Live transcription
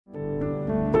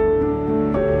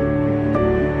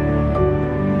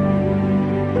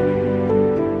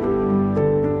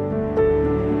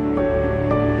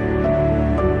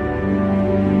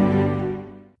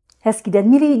Hezký den,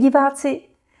 milí diváci.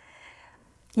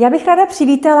 Já bych ráda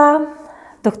přivítala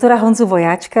doktora Honzu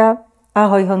Vojáčka.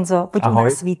 Ahoj Honzo, pojď u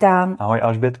nás, vítám. Ahoj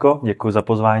Alžbětko, děkuji za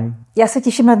pozvání. Já se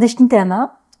těším na dnešní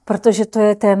téma, protože to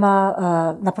je téma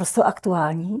naprosto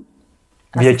aktuální.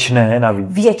 Věčné navíc.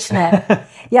 Věčné.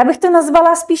 Já bych to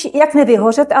nazvala spíš jak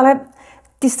nevyhořet, ale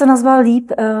ty jsi to nazval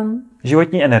líp.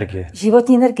 Životní energie.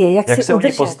 Životní energie, jak si se udržet.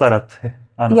 o ní postarat.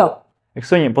 Ano. Jo. Jak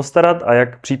se o ní postarat a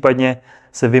jak případně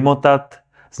se vymotat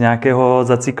z nějakého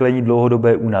zacyklení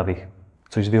dlouhodobé únavy.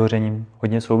 Což s vyhořením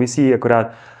hodně souvisí,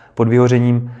 akorát pod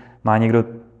vyhořením má někdo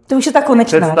to už je ta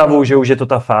konečná, představu, že už je to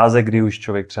ta fáze, kdy už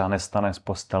člověk třeba nestane z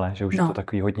postele, že už je to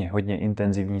takový hodně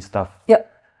intenzivní stav. Jo.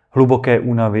 Hluboké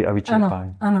únavy a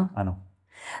vyčerpání. Ano.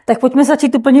 Tak pojďme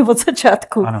začít úplně od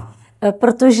začátku. Ano.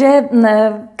 Protože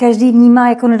každý vnímá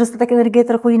jako nedostatek energie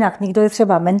trochu jinak. Někdo je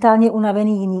třeba mentálně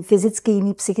unavený, jiný fyzicky,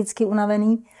 jiný psychicky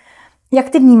unavený. Jak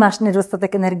ty vnímáš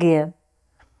nedostatek energie?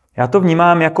 Já to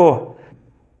vnímám jako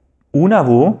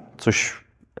únavu, což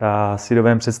si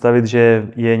dovedem představit, že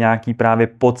je nějaký právě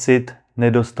pocit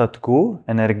nedostatku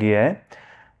energie,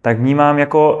 tak vnímám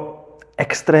jako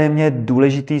extrémně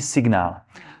důležitý signál.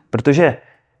 Protože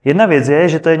jedna věc je,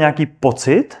 že to je nějaký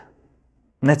pocit,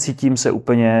 necítím se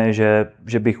úplně,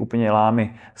 že bych úplně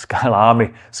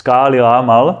skály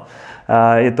lámal.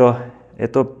 Je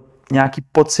to nějaký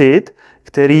pocit,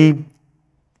 který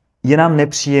je nám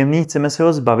nepříjemný, chceme se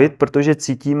ho zbavit, protože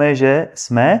cítíme, že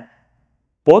jsme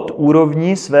pod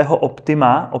úrovní svého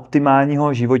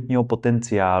optimálního životního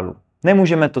potenciálu.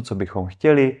 Nemůžeme to, co bychom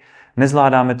chtěli,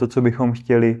 nezvládáme to, co bychom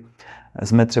chtěli,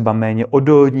 jsme třeba méně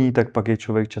odolní, tak pak je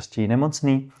člověk častěji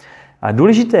nemocný. A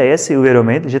důležité je si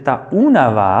uvědomit, že ta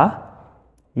únava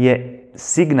je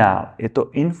signál, je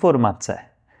to informace.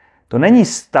 To není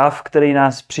stav, který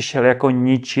nás přišel jako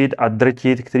ničit a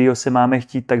drtit, kterýho se máme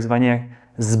chtít takzvaně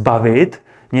zbavit,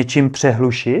 něčím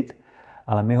přehlušit,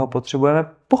 ale my ho potřebujeme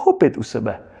pochopit u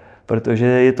sebe, protože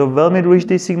je to velmi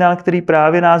důležitý signál, který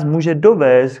právě nás může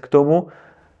dovést k tomu,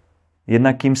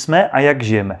 jednak kým jsme a jak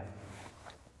žijeme.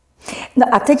 No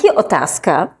a teď je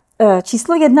otázka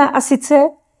číslo 1 a sice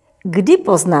kdy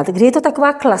poznat, kdy je to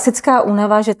taková klasická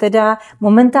únava, že teda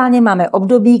momentálně máme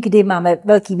období, kdy máme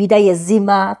velký výdaj, je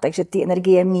zima, takže ty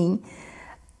energie míň.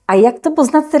 A jak to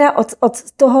poznat teda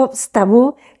od toho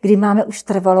stavu, kdy máme už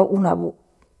trvalou únavu?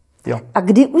 Jo. A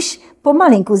kdy už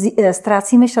pomalinku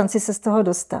ztrácíme šanci se z toho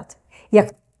dostat?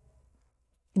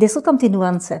 Kde jsou tam ty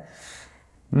nuance?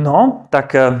 No,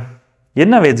 tak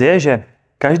jedna věc je, že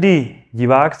každý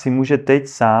divák si může teď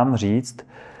sám říct,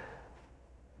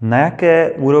 na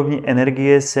jaké úrovni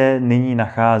energie se nyní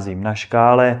nacházím. Na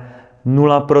škále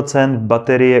 0%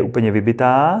 baterie je úplně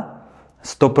vybitá,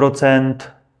 100%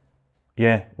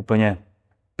 je úplně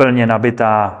plně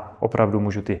nabitá, opravdu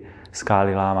můžu ty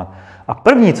skály lámat. A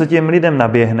první, co těm lidem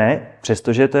naběhne,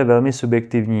 přestože to je velmi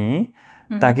subjektivní,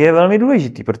 tak je velmi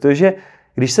důležitý, protože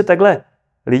když se takhle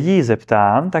lidí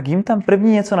zeptám, tak jim tam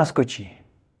první něco naskočí.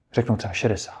 Řeknou třeba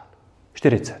 60,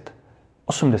 40,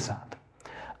 80.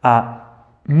 A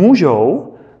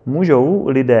můžou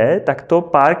lidé takto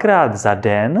párkrát za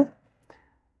den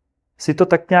si to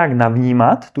tak nějak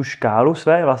navnímat, tu škálu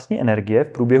své vlastní energie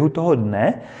v průběhu toho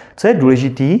dne. Co je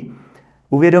důležitý,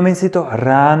 uvědomit si to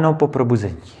ráno po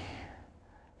probuzení.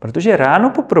 Protože ráno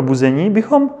po probuzení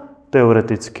bychom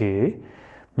teoreticky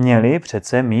měli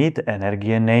přece mít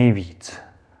energie nejvíc.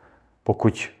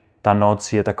 Pokud ta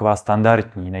noc je taková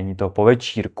standardní, není to po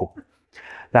večírku.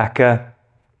 Tak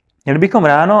měli bychom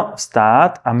ráno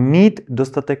vstát a mít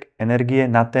dostatek energie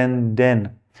na ten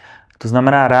den. To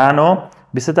znamená, ráno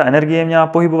by se ta energie měla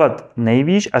pohybovat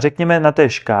nejvýš a řekněme na té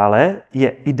škále je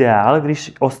ideál,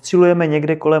 když oscilujeme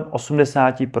někde kolem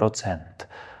 80%.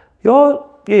 Jo,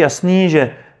 je jasný,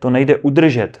 že to nejde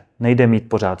udržet. Nejde mít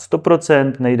pořád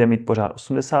 100%, nejde mít pořád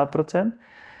 80%,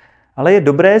 ale je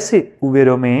dobré si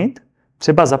uvědomit,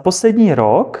 třeba za poslední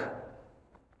rok,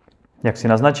 jak si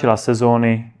naznačila,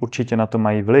 sezóny určitě na to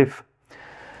mají vliv,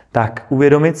 tak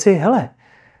uvědomit si, hele,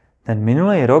 ten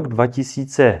minulý rok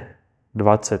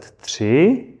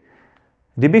 2023,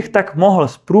 kdybych tak mohl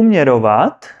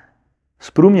zprůměrovat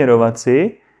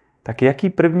si, tak jaký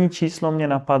první číslo mě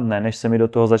napadne, než se mi do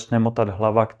toho začne motat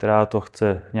hlava, která to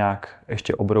chce nějak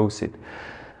ještě obrousit.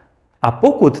 A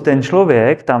pokud ten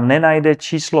člověk tam nenajde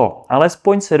číslo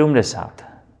alespoň 70,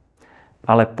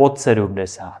 ale pod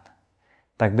 70,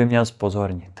 tak by měl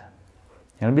zpozornit.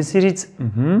 Měl by si říct,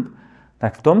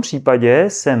 tak v tom případě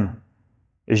jsem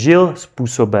žil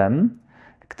způsobem,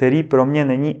 který pro mě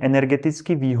není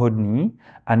energeticky výhodný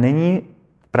a není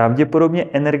pravděpodobně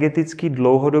energeticky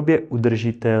dlouhodobě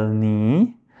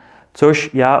udržitelný, což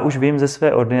já už vím ze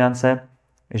své ordinace,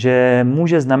 že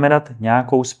může znamenat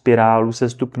nějakou spirálu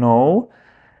sestupnou,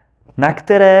 na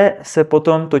které se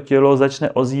potom to tělo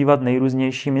začne ozývat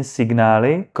nejrůznějšími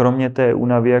signály, kromě té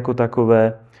únavy jako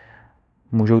takové.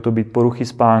 Můžou to být poruchy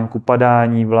spánku,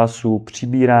 padání vlasů,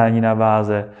 přibírání na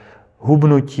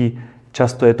hubnutí,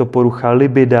 často je to porucha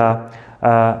libida,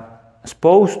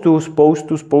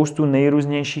 spoustu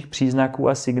nejrůznějších příznaků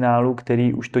a signálů,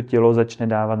 který už to tělo začne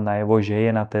dávat najevo, že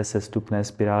je na té sestupné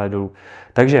spirále dolů.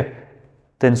 Takže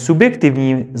ten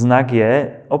subjektivní znak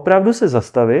je opravdu se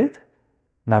zastavit,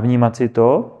 navnímat si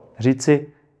to, říct si,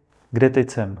 kde teď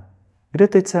jsem. Kde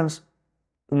teď jsem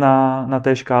na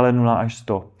té škále 0 až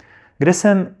 100.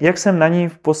 Jak jsem na ní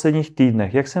v posledních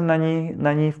týdnech, jak jsem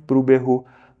na ní v průběhu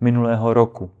minulého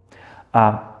roku.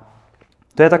 A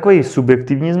to je takový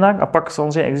subjektivní znak a pak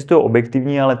samozřejmě existují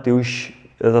objektivní, ale ty už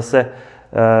zase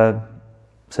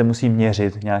se musí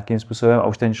měřit nějakým způsobem a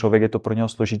už ten člověk je to pro něho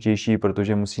složitější,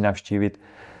 protože musí navštívit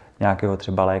nějakého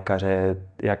třeba lékaře,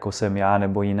 jako jsem já,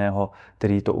 nebo jiného,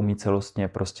 který to umí celostně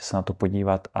prostě se na to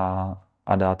podívat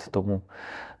a dát tomu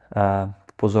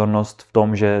pozornost v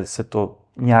tom, že se to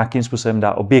nějakým způsobem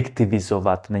dá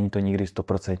objektivizovat. Není to nikdy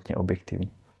 100%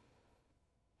 objektivní.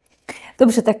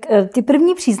 Dobře, tak ty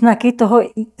první příznaky toho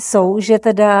jsou, že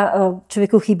teda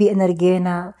člověku chybí energie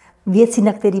na věci,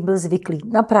 na které byl zvyklý,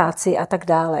 na práci a tak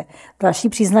dále. Další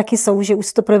příznaky jsou, že už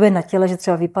se to projevuje na těle, že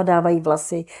třeba vypadávají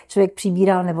vlasy, člověk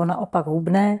přibírá nebo naopak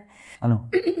hubne, ano.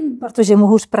 Protože mu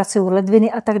hůř pracují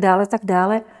ledviny a tak dále, tak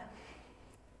dále.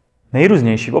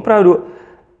 Nejrůznější, opravdu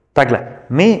takhle.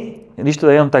 My, když to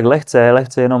jenom tak lehce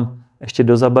jenom ještě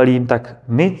dozabalím, tak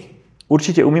my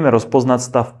určitě umíme rozpoznat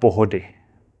stav pohody.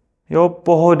 Jo,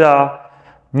 pohoda,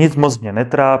 nic moc mě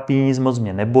netrápí, nic moc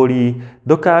mě nebolí.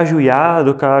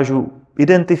 Dokážu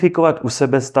identifikovat u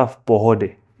sebe stav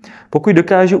pohody. Pokud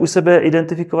dokážu u sebe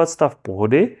identifikovat stav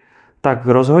pohody, tak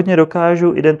rozhodně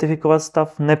dokážu identifikovat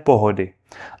stav nepohody.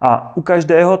 A u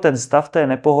každého ten stav té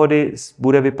nepohody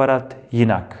bude vypadat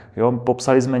jinak. Jo?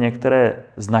 Popsali jsme některé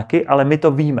znaky, ale my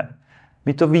to víme.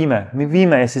 My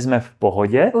víme, jestli jsme v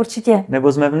pohodě, určitě,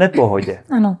 nebo jsme v nepohodě.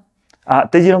 Ano. A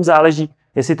teď jenom záleží,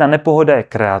 jestli ta nepohoda je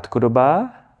krátkodobá,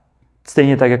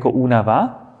 stejně tak jako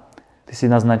únava. Ty jsi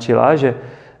naznačila, že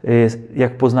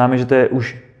jak poznáme, že to je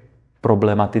už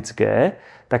problematické,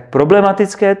 tak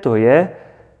problematické to je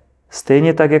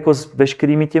stejně tak jako s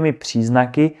veškerými těmi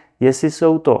příznaky, jestli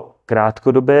jsou to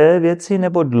krátkodobé věci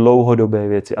nebo dlouhodobé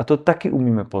věci. A to taky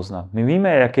umíme poznat. My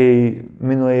víme, jaký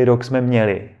minulý rok jsme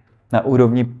měli na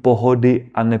úrovni pohody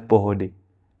a nepohody.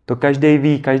 To každý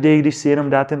ví, když si jenom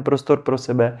dá ten prostor pro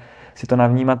sebe, si to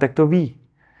navnímat, tak to ví.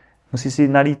 Musí si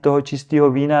nalít toho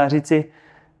čistého vína a říct si,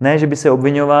 ne, že by se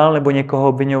obviňoval nebo někoho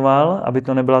obviňoval, aby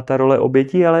to nebyla ta role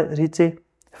obětí, ale říct si,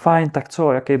 fajn, tak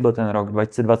co, jaký byl ten rok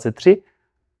 2023,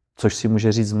 což si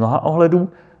může říct z mnoha ohledů.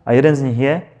 A jeden z nich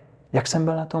je, jak jsem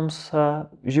byl na tom s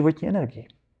životní energií.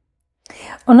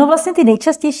 Ono vlastně ty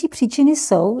nejčastější příčiny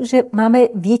jsou, že máme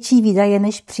větší výdaje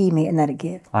než příjmy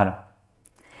energie. Ano.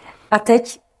 A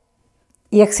teď,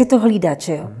 jak si to hlídat,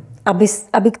 že jo?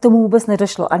 Aby k tomu vůbec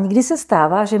nedošlo. A někdy se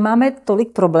stává, že máme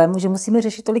tolik problémů, že musíme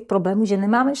řešit tolik problémů, že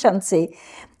nemáme šanci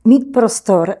mít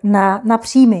prostor na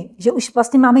příjmy. Že už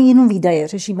vlastně máme jinou výdaje.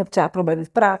 Řešíme třeba problémy v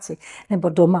práci nebo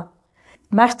doma.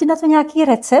 Máš ty na to nějaký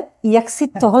recept, jak si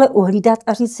tohle uhlídat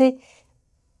a říct si,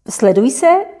 sleduj se,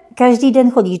 každý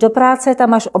den chodíš do práce, tam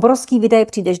máš obrovský výdaj,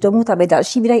 přijdeš domů, tam je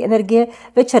další výdaj energie,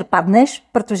 večer padneš,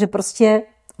 protože prostě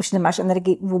už nemáš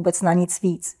energii vůbec na nic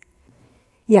víc.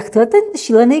 Jak to je ten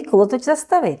šílený kolotoč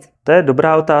zastavit? To je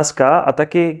dobrá otázka a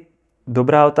taky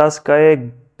dobrá otázka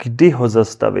je, kdy ho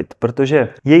zastavit, protože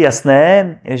je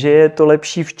jasné, že je to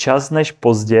lepší včas než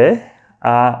pozdě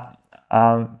a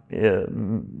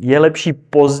je lepší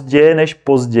pozdě než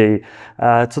později.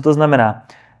 Co to znamená?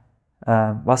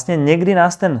 Vlastně někdy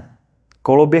nás ten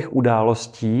koloběh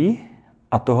událostí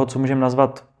a toho, co můžeme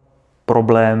nazvat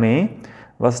problémy,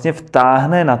 vlastně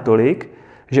vtáhne natolik,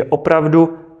 že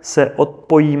opravdu se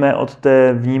odpojíme od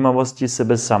té vnímavosti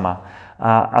sebe sama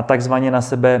a takzvaně na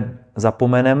sebe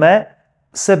zapomeneme,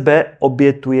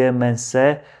 obětujeme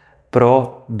se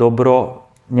pro dobro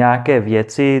nějaké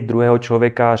věci druhého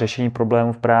člověka, řešení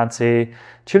problémů v práci,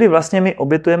 čili vlastně my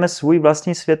obětujeme svůj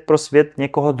vlastní svět pro svět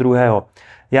někoho druhého.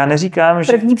 Já neříkám,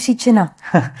 že... První příčina.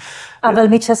 A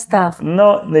velmi častá.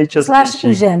 No, nejčastější. Zvlášť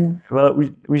u žen.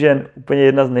 U žen úplně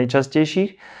jedna z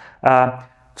nejčastějších.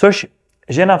 Což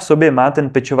žena v sobě má ten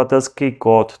pečovatelský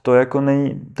kód.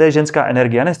 To je ženská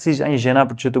energie. Já nechci říct ani žena,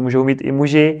 protože to můžou mít i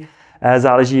muži.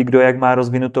 Záleží, kdo jak má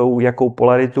rozvinutou, jakou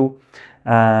polaritu.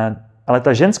 Ale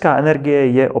ta ženská energie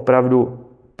je opravdu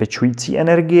pečující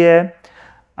energie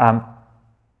a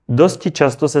dosti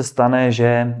často se stane,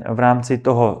 že v rámci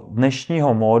toho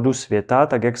dnešního módu světa,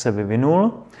 tak jak se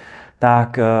vyvinul,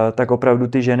 tak opravdu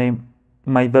ty ženy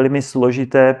mají velmi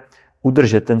složité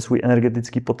udržet ten svůj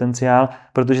energetický potenciál,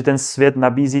 protože ten svět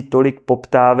nabízí tolik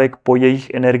poptávek po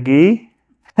jejich energii,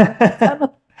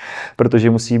 protože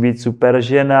musí být super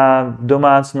žena v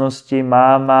domácnosti,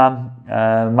 máma,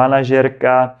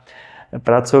 manažerka,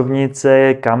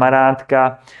 pracovnice,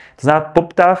 kamarádka. To znamená,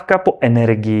 poptávka po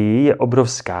energii je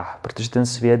obrovská, protože ten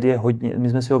svět je hodně, my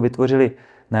jsme si ho vytvořili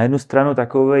na jednu stranu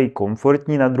takovej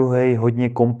komfortní, na druhé hodně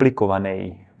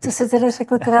komplikovaný. Co se teda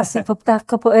řekl krásně,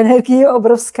 poptávka po energii je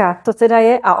obrovská. To teda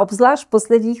je, a obzvlášť v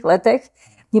posledních letech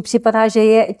mně připadá, že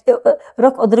je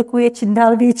rok od roku je čím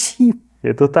dál větší.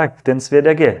 Je to tak, ten svět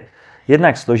jak je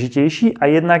jednak složitější a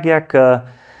jednak jak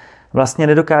vlastně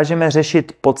nedokážeme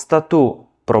řešit podstatu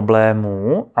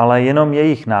problémů, ale jenom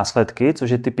jejich následky, což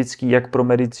je typický jak pro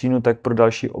medicínu, tak pro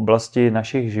další oblasti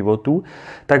našich životů,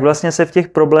 tak vlastně se v těch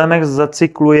problémech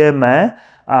zacyklujeme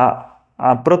a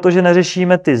protože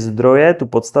neřešíme ty zdroje, tu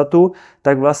podstatu,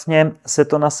 tak vlastně se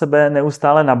to na sebe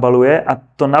neustále nabaluje a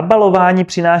to nabalování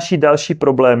přináší další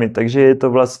problémy, takže je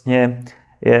to vlastně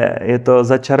je to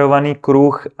začarovaný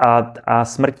kruh a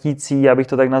smrtící, já bych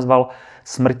to tak nazval,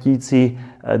 smrtící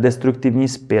destruktivní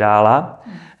spirála,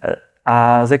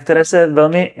 a ze které se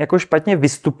velmi jako špatně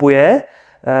vystupuje.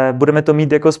 Budeme to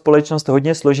mít jako společnost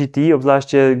hodně složitý,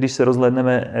 obzvláště když se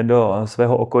rozhlédneme do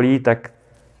svého okolí,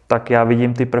 tak já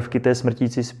vidím ty prvky té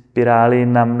smrtící spirály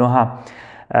na mnoha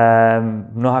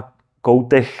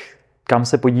koutech, kam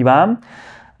se podívám,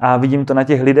 a vidím to na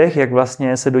těch lidech, jak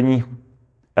vlastně se do ní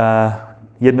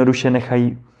jednoduše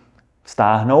nechají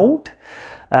stáhnout.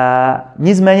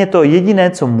 Nicméně to jediné,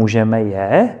 co můžeme,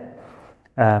 je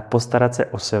postarat se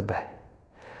o sebe.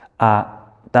 A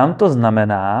tam to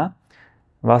znamená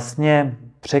vlastně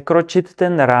překročit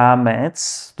ten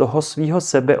rámec toho svého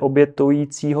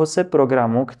sebeobětujícího se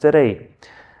programu, který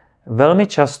velmi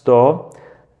často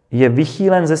je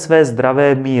vychýlen ze své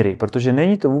zdravé míry, protože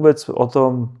není to vůbec o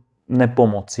tom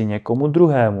nepomoci někomu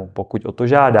druhému, pokud o to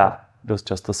žádá. Dost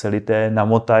často se lidé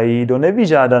namotají do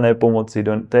nevyžádané pomoci.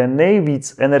 To je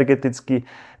nejvíc energeticky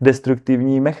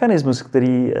destruktivní mechanismus,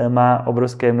 který má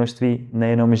obrovské množství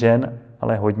nejenom žen,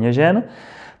 ale hodně žen.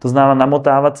 To znamená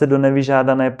namotávat se do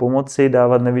nevyžádané pomoci,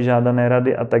 dávat nevyžádané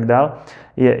rady a tak dál,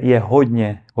 je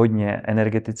hodně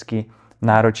energeticky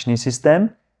náročný systém.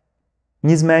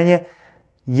 Nicméně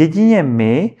jedině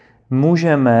my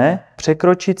můžeme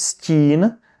překročit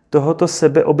stín tohoto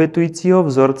sebeobětujícího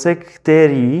vzorce,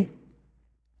 který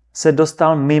se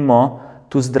dostal mimo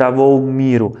tu zdravou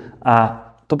míru. A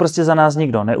to prostě za nás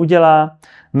nikdo neudělá.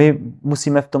 My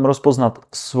musíme v tom rozpoznat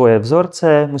svoje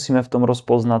vzorce, musíme v tom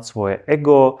rozpoznat svoje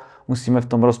ego, musíme v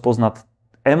tom rozpoznat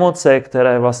emoce,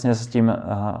 které vlastně s tím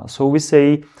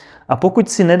souvisejí. A pokud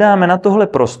si nedáme na tohle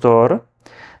prostor,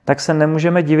 tak se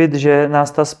nemůžeme divit, že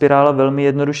nás ta spirála velmi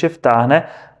jednoduše vtáhne.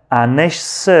 A než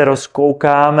se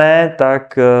rozkoukáme,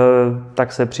 tak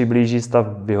se přiblíží stav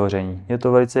vyhoření. Je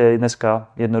to velice dneska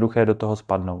jednoduché do toho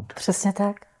spadnout. Přesně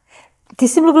tak. Ty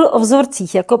jsi mluvil o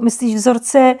vzorcích. Jako myslíš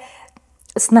vzorce,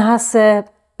 snaha se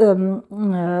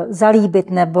zalíbit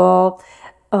nebo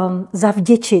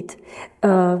zavděčit,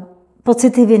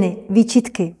 pocity viny,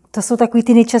 výčitky. To jsou takový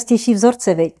ty nejčastější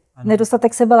vzorce, viď?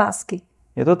 Nedostatek sebelásky.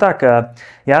 Je to tak.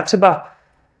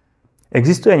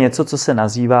 Existuje něco, co se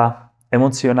nazývá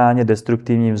emocionálně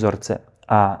destruktivní vzorce.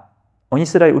 A oni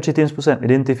se dají určitým způsobem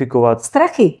identifikovat.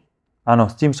 Strachy. Ano,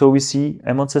 s tím souvisí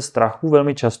emoce strachu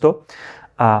velmi často.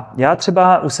 A já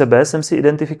třeba u sebe jsem si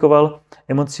identifikoval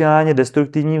emocionálně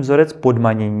destruktivní vzorec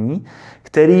podmanění,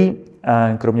 který,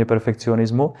 kromě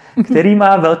perfekcionismu, který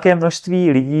má velké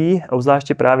množství lidí,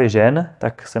 obzvláště právě žen,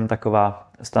 tak jsem taková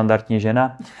standardní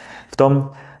žena v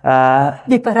tom.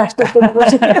 Vypadáš to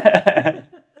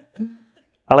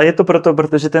Ale je to proto,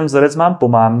 protože ten vzorec mám po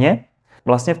mámě.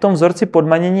 Vlastně v tom vzorci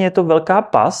podmanění je to velká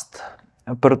past,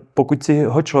 pokud si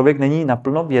ho člověk není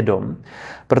naplno vědom.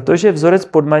 Protože vzorec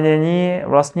podmanění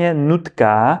vlastně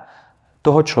nutká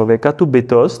toho člověka, tu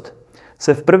bytost,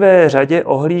 se v prvé řadě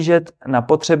ohlížet na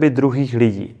potřeby druhých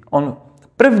lidí. On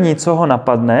první, co ho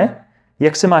napadne,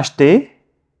 jak se máš ty,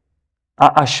 a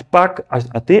až pak,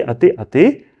 a ty,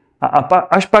 a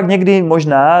až pak někdy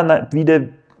možná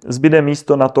zbyde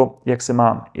místo na to, jak se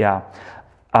mám já.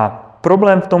 A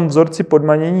problém v tom vzorci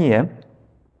podmanění je,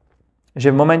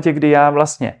 že v momentě, kdy já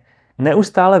vlastně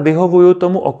neustále vyhovuju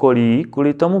tomu okolí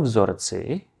kvůli tomu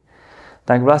vzorci,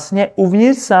 tak vlastně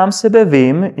uvnitř sám sebe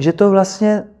vím, že to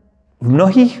vlastně v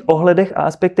mnohých ohledech a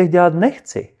aspektech dělat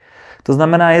nechci. To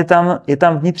znamená, je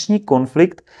tam vnitřní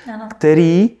konflikt,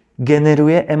 který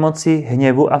generuje emoci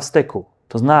hněvu a vzteku.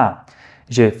 To znamená,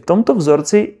 že v tomto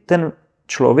vzorci ten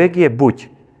člověk je buď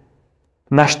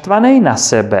naštvaný na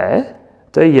sebe,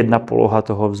 to je jedna poloha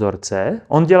toho vzorce,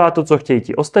 on dělá to, co chtějí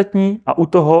ti ostatní a u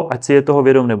toho, ať si je toho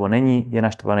vědom nebo není, je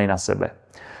naštvaný na sebe.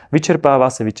 Vyčerpává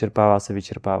se.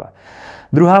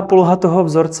 Druhá poloha toho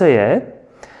vzorce je,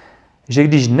 že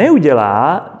když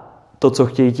neudělá to, co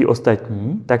chtějí ti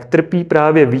ostatní, tak trpí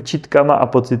právě výčitkama a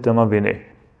pocitama viny.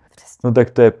 No tak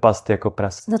to je past jako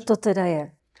prase. No to teda je.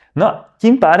 No a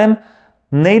tím pádem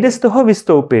nejde z toho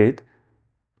vystoupit,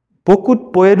 pokud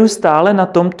pojedu stále na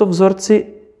tomto vzorci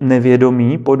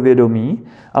nevědomí, podvědomí,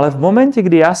 ale v momentě,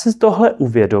 kdy já si tohle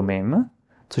uvědomím,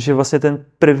 což je vlastně ten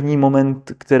první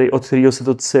moment, od kterého se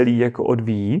to celý jako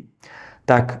odvíjí,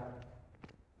 tak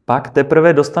pak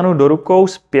teprve dostanu do rukou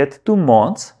zpět tu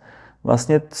moc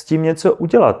vlastně s tím něco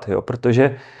udělat. Jo?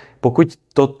 Protože pokud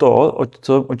toto,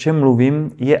 o čem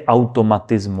mluvím, je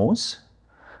automatismus,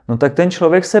 no tak ten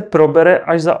člověk se probere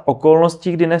až za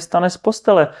okolností, kdy nevstane z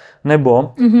postele.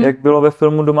 Nebo, jak bylo ve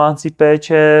filmu Domácí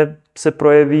péče, se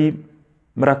projeví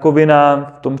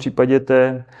rakovina, v tom případě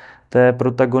té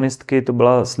protagonistky, to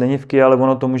byla slinivky, ale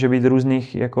ono to může být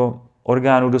různých jako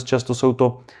orgánů, dost často jsou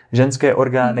to ženské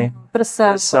orgány,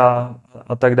 prsa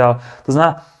a tak dále. To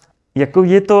znamená, jako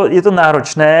je to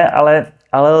náročné, ale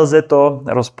lze to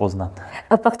rozpoznat.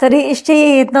 A pak tady ještě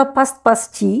je jedna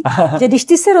pastí, že když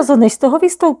ty se rozhodneš z toho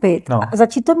vystoupit a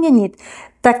začít to měnit,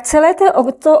 tak celé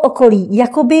to okolí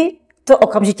jakoby to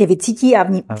okamžitě vycítí a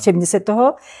všimne se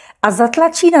toho a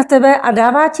zatlačí na tebe a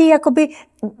dává ti jakoby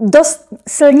dost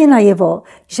silně najevo,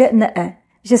 že ne,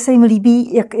 že se jim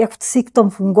líbí, jak jsi k tomu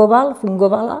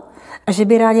fungovala a že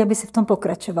by rádi, aby si v tom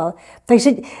pokračoval.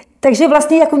 Takže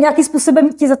vlastně jako nějakým způsobem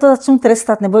ti za to začnou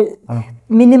trestat, nebo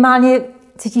minimálně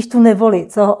cítíš tu nevoli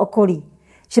toho okolí.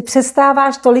 Že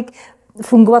přestáváš tolik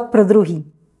fungovat pro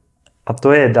druhý. A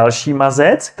to je další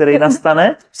mazec, který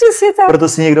nastane. Přesně tak. Proto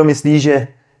si někdo myslí, že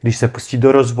když se pustí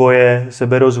do rozvoje,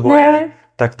 seberozvoje,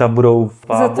 tak tam budou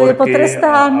fávorky za to je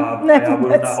potrestán. A já budu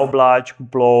na obláčku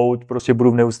plout, prostě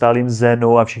budu v neustálým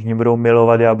zenu a všichni budou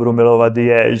milovat, já budu milovat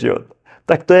je, že jo.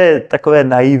 Tak to je takové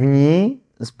naivní,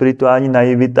 spirituální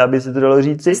naivita, by se to dalo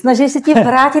říci. Snaží se ti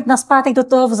vrátit nazpátek do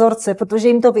toho vzorce, protože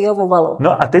jim to vyhovovalo.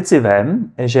 No a teď si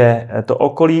vem, že to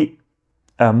okolí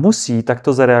musí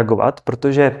takto zareagovat,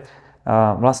 protože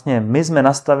vlastně my jsme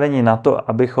nastaveni na to,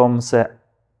 abychom se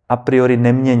a priori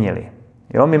neměnili.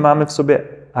 Jo, my máme v sobě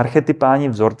archetypální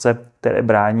vzorce, které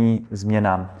brání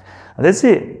změnám. A teď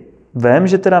si vem,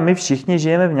 že teda my všichni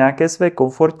žijeme v nějaké své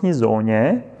komfortní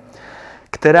zóně,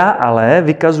 která ale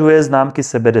vykazuje známky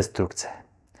sebedestrukce.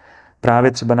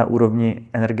 Právě třeba na úrovni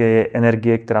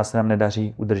energie, která se nám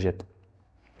nedaří udržet.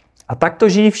 A tak to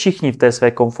žijí všichni v té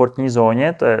své komfortní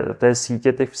zóně, té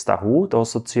sítě těch vztahů, toho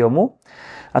sociomu.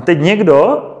 A teď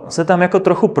někdo se tam jako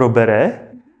trochu probere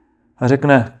a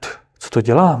řekne, co to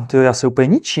dělám? Já se úplně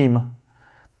ničím.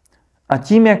 A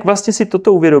tím, jak vlastně si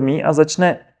toto uvědomí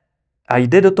a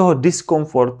jde do toho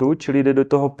diskomfortu, čili jde do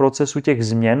toho procesu těch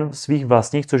změn svých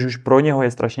vlastních, což už pro něho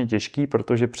je strašně těžký,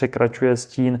 protože překračuje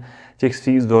stín těch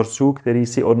svých vzorců, který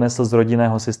si odnesl z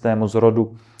rodinného systému, z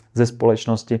rodu, ze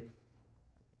společnosti.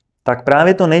 Tak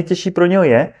právě to nejtěžší pro něho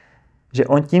je, že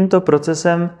on tímto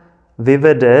procesem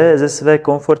vyvede ze své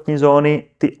komfortní zóny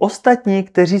ty ostatní,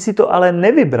 kteří si to ale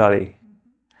nevybrali.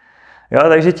 Jo,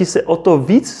 takže ti se o to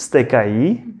víc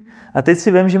vztekají a teď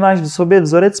si vem, že máš v sobě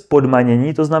vzorec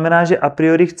podmanění, to znamená, že a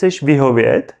priori chceš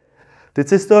vyhovět, teď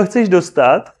se z toho chceš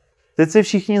dostat, teď se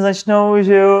všichni začnou,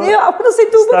 že jo,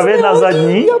 stavět na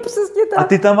zadní a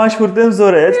ty tam máš furt ten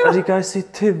vzorec a říkáš si,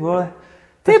 ty vole,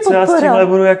 tak co já s tímhle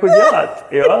budu jako dělat,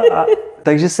 jo?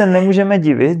 Takže se nemůžeme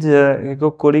divit, že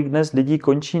jako kolik dnes lidí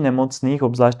končí nemocných,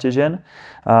 obzvláště žen.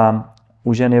 A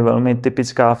u žen je velmi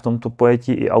typická v tomto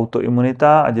pojetí i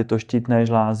autoimunita, ať je to štítné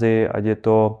žlázy,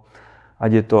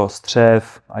 ať je to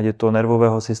střev, ať je to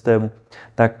nervového systému.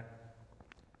 Tak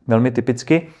velmi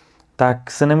typicky.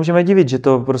 Tak se nemůžeme divit, že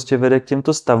to prostě vede k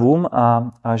těmto stavům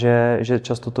a že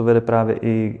často to vede právě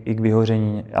i k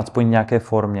vyhoření, aspoň nějaké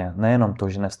formě. Nejenom to,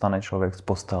 že nestane člověk z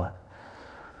postele.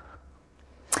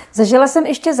 Zažila jsem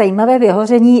ještě zajímavé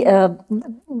vyhoření.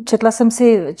 Četla jsem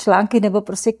si články nebo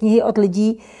prostě knihy od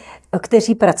lidí,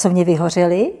 kteří pracovně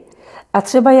vyhořeli. A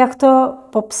třeba jak to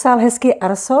popsal hezky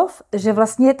Arsov, že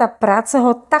vlastně ta práce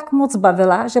ho tak moc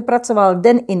bavila, že pracoval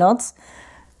den i noc,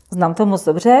 znám to moc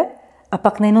dobře, a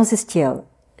pak najednou zjistil,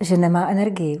 že nemá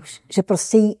energii už. Že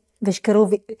prostě jí veškerou...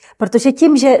 Protože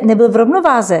tím, že nebyl v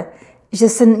rovnováze, že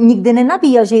se nikdy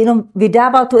nenabíjel, že jenom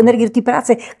vydával tu energii do té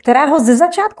práce, která ho ze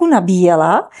začátku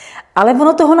nabíjela, ale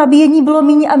ono toho nabíjení bylo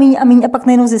míň a pak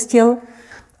najednou zjistil.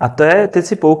 A to je, teď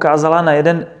si poukázala na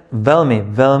jeden velmi,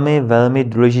 velmi, velmi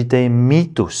důležitý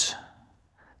mýtus.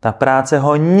 Ta práce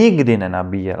ho nikdy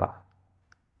nenabíjela.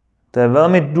 To je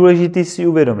velmi důležité si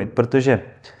uvědomit, protože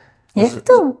Jak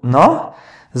to? No,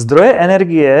 zdroje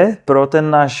energie pro ten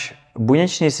náš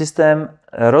buněčný systém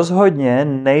rozhodně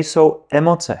nejsou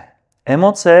emoce.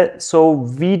 Emoce jsou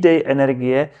výdej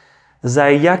energie za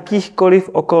jakýchkoliv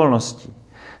okolností.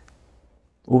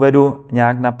 Uvedu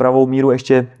nějak na pravou míru,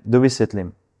 ještě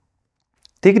dovysvětlím.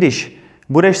 Ty, když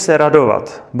budeš se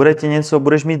radovat,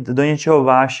 budeš mít do něčeho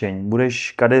vášeň,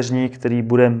 budeš kadeřník, který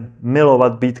bude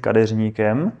milovat být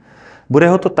kadeřníkem, bude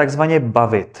ho to takzvaně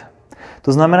bavit.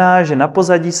 To znamená, že na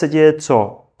pozadí se děje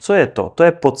co? Co je to? To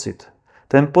je pocit.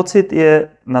 Ten pocit je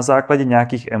na základě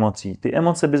nějakých emocí. Ty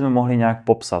emoce bychom mohli nějak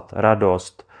popsat.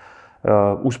 Radost,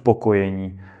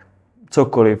 uspokojení,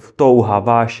 cokoliv, touha,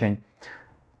 vášeň.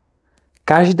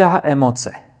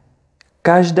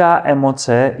 Každá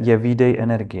emoce je výdej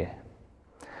energie.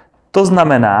 To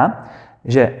znamená,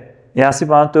 že já si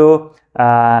pamatuju,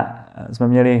 jsme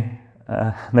měli,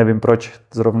 nevím proč,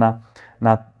 zrovna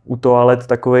u toalet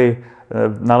takový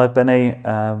nalepený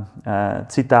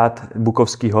citát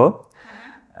Bukovského,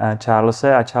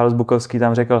 Charlese, a Charles Bukovský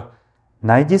tam řekl: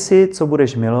 najdi si, co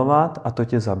budeš milovat, a to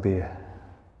tě zabije.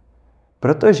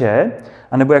 Protože,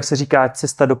 anebo jak se říká,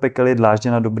 cesta do pekel je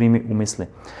dlážděna dobrými úmysly.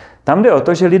 Tam jde o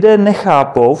to, že lidé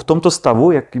nechápou v tomto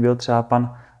stavu, jaký byl třeba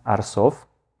pan Arsov,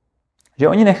 že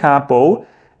oni nechápou,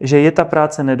 že je ta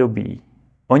práce nedobíjí.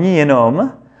 Oni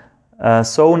jenom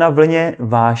jsou na vlně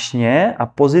vášně a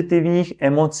pozitivních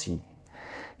emocí.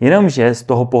 Jenomže z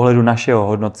toho pohledu našeho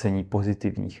hodnocení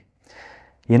pozitivních.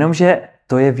 Jenomže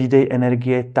to je výdej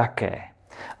energie také.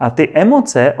 A ty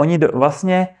emoce, oni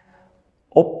vlastně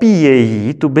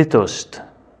opíjejí tu bytost.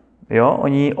 Jo?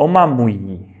 Oni ji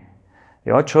omamují.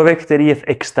 Jo? Člověk, který je v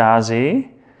extázi,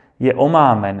 je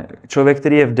omámen. Člověk,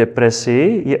 který je v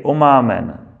depresi, je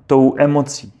omámen tou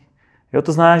emocí. Jo?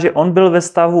 To znamená, že on byl ve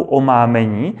stavu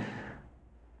omámení,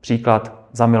 příklad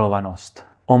zamilovanost,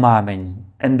 omámení,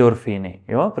 endorfíny.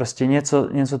 Jo? Prostě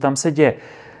něco tam se děje.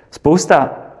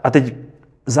 Spousta, a teď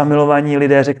zamilovaní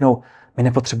lidé řeknou, my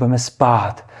nepotřebujeme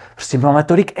spát, prostě máme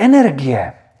tolik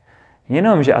energie.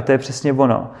 Jenomže, a to je přesně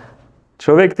ono,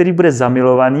 člověk, který bude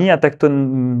zamilovaný a tak to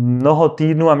mnoho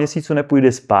týdnů a měsíců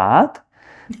nepůjde spát,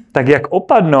 tak jak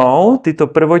opadnou tyto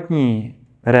prvotní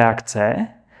reakce,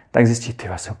 tak zjistí, ty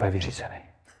jsem úplně vyřízený.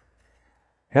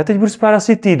 Já teď budu spát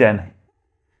asi týden.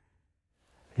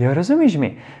 Jo, rozumíš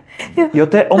mi? Jo,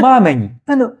 to je omámení.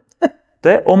 Ano. To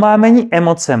je omámení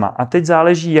emocema. A teď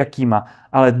záleží jakýma.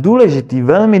 Ale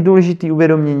velmi důležitý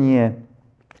uvědomění je,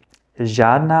 že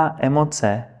žádná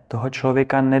emoce toho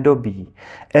člověka nedobíjí.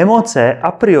 Emoce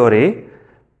a priori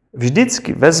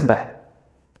vždycky vezme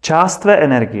část tvé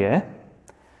energie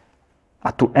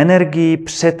a tu energii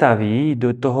přetaví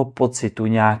do toho pocitu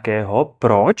nějakého.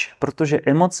 Proč? Protože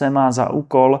emoce má za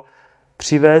úkol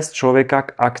přivést člověka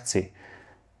k akci.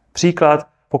 Příklad,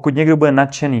 pokud někdo bude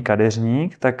nadšený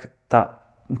kadeřník, tak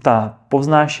ta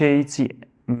povznášející,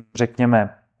 řekněme,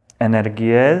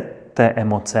 energie té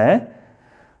emoce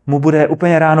mu bude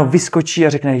úplně ráno vyskočí a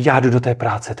řekne, já jdu do té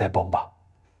práce, to je bomba.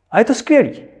 A je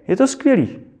to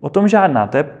skvělý. O tom žádná,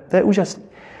 to je úžasný.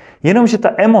 Jenomže ta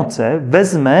emoce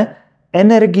vezme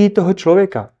energii toho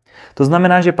člověka. To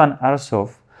znamená, že pan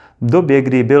Arsov v době,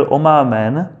 kdy byl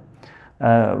omámen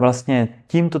vlastně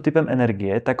tímto typem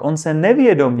energie, tak on se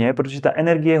nevědomě, protože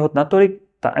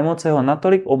ta emoce ho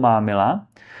natolik omámila,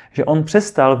 že on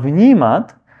přestal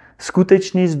vnímat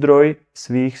skutečný zdroj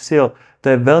svých sil. To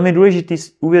je velmi důležité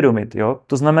uvědomit. Jo?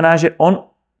 To znamená, že on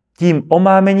tím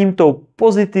omámením tou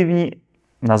pozitivní,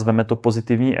 nazveme to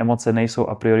pozitivní, emoce nejsou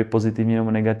a priori pozitivní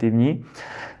nebo negativní,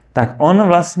 tak on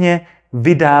vlastně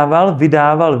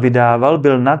vydával,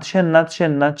 byl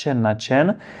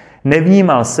nadšen,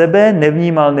 nevnímal sebe,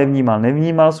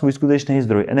 nevnímal svůj skutečný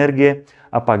zdroj energie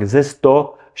a pak ze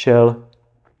 100 šel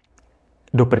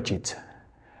do prčic.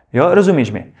 Jo,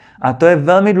 rozumíš mi? A to je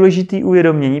velmi důležité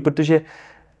uvědomění, protože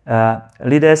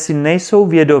lidé si nejsou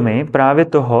vědomi právě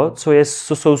toho, co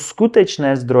jsou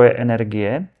skutečné zdroje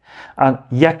energie a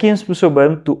jakým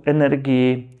způsobem tu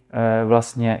energii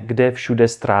vlastně kde všude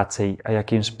ztrácejí a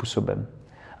jakým způsobem.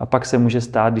 A pak se může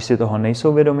stát, když si toho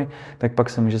nejsou vědomi, tak pak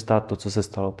se může stát to, co se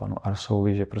stalo panu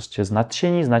Arsovi, že prostě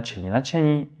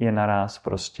nadšení je naráz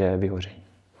prostě vyhoření.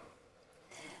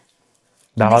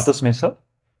 Dává to smysl?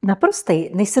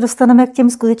 Naprostej. Než se dostaneme k těm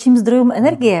skutečným zdrojům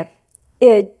energie,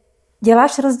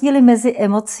 děláš rozdíly mezi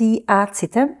emocí a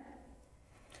citem?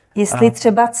 Jestli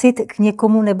třeba cit k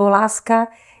někomu nebo láska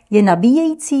je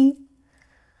nabíjející?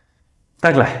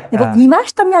 Takhle. Nebo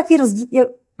vnímáš tam nějaký rozdíl?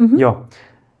 Jo.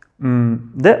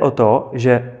 Jde o to,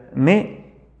 že my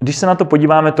když se na to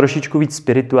podíváme trošičku víc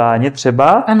spirituálně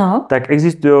třeba, ano. tak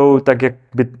existují, tak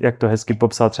jak to hezky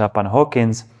popsal třeba pan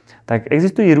Hawkins, tak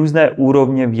existují různé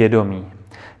úrovně vědomí.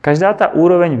 Každá ta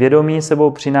úroveň vědomí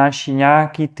sebou přináší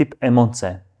nějaký typ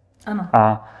emoce. Ano.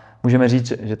 A můžeme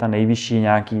říct, že ta nejvyšší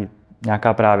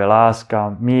nějaká právě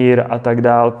láska, mír a tak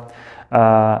dál,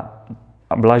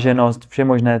 a blaženost, vše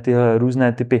možné tyhle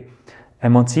různé typy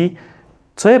emocí.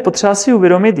 Co je potřeba si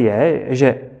uvědomit je,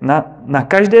 že na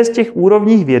každé z těch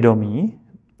úrovních vědomí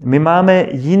my máme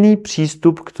jiný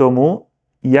přístup k tomu,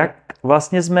 jak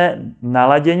vlastně jsme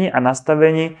naladěni a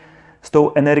nastaveni s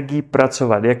tou energií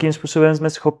pracovat. Jakým způsobem jsme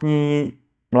schopni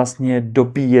vlastně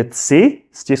dobíjet si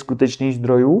z těch skutečných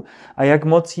zdrojů a jak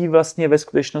moc ji vlastně ve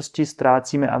skutečnosti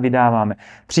ztrácíme a vydáváme.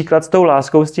 Příklad s tou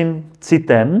láskou, s tím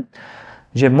citem,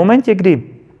 že v momentě, kdy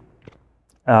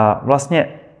vlastně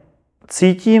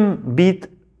cítím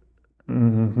být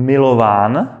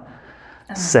milován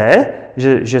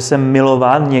že jsem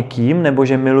milován někým, nebo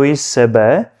že miluji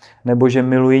sebe, nebo že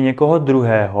miluji někoho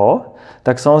druhého,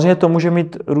 tak samozřejmě to může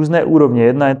mít různé úrovně.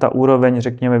 Jedna je ta úroveň,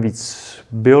 řekněme, víc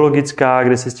biologická,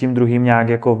 kde se s tím druhým nějak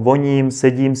jako voním,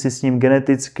 sedím si s ním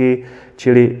geneticky,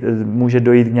 čili může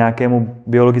dojít k nějakému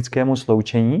biologickému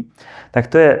sloučení. Tak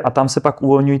to je, a tam se pak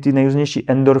uvolňují ty nejrůznější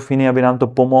endorfiny, aby nám to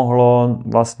pomohlo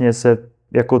vlastně se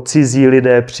jako cizí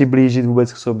lidé přiblížit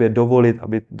vůbec k sobě, dovolit,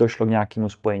 aby došlo k nějakému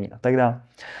spojení a tak dále.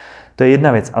 To je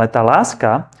jedna věc. Ale ta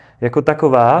láska jako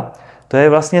taková, to je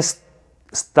vlastně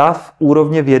stav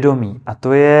úrovně vědomí. A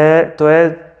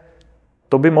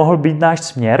to by mohl být náš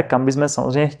směr, kam bychom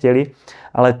samozřejmě chtěli,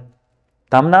 ale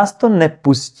tam nás to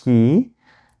nepustí,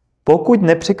 pokud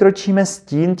nepřekročíme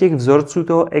stín těch vzorců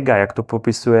toho ega, jak to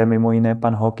popisuje mimo jiné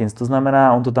pan Hawkins. To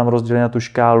znamená, on to tam rozdělí na tu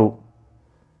škálu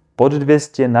pod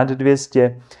 200, nad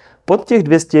 200. Pod těch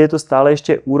 200 je to stále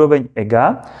ještě úroveň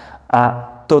ega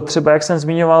a to třeba, jak jsem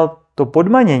zmiňoval, to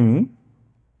podmanění,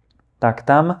 tak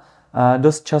tam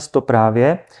dost často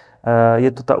právě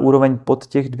je to ta úroveň pod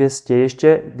těch 200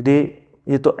 ještě, kdy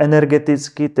je to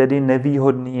energeticky tedy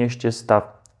nevýhodný ještě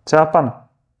stav. Třeba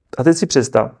a teď si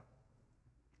představ,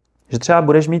 že třeba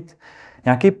budeš mít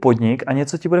nějaký podnik a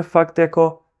něco ti bude fakt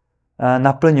jako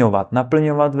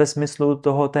naplňovat ve smyslu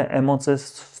té emoce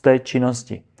z té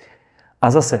činnosti.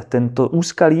 A zase, tento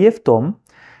úskalí je v tom,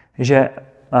 že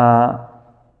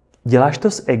děláš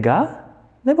to z ega,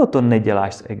 nebo to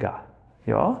neděláš z ega.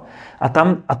 Jo?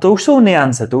 A to už jsou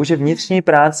nuance, to už je vnitřní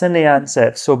práce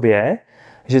nuance v sobě,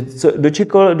 že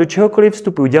do čehokoliv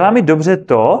vstupuju. Dělá mi dobře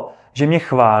to, že mě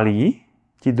chválí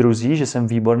ti druzí, že jsem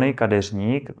výborný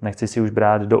kadeřník, nechci si už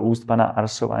brát do úst pana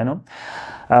Arsova jenom,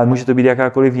 může to být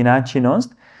jakákoliv jiná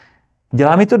činnost.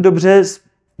 Dělá mi to dobře z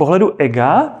pohledu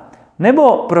ega,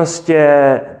 nebo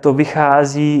prostě to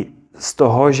vychází z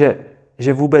toho,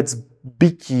 že vůbec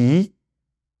bytí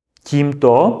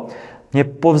tímto mě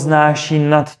povznáší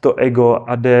nad to ego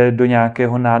a jde do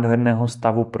nějakého nádherného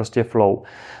stavu, prostě flow.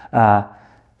 A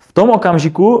v tom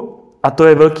okamžiku, a to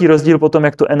je velký rozdíl potom,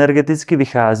 jak to energeticky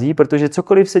vychází, protože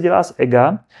cokoliv se dělá z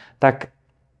ega, tak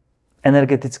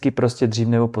energeticky prostě dřív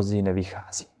nebo později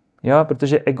nevychází. Jo?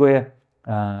 Protože ego je,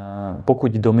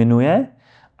 pokud dominuje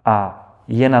a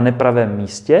je na nepravém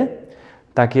místě,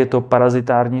 tak je to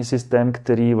parazitární systém,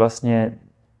 který vlastně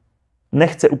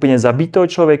nechce úplně zabít toho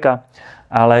člověka,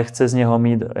 ale chce z něho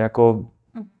mít jako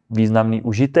významný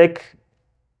užitek.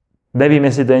 Nevím,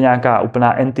 jestli to je nějaká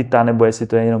úplná entita, nebo jestli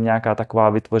to je jenom nějaká taková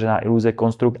vytvořená iluze,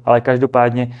 konstrukt, ale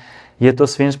každopádně je to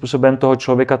svým způsobem toho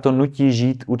člověka to nutí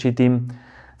žít určitým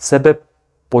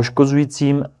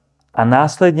sebepoškozujícím a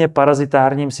následně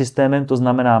parazitárním systémem, to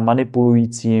znamená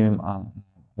manipulujícím a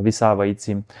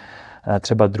vysávajícím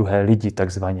třeba druhé lidi,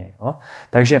 takzvaně. Jo?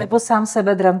 Takže, nebo sám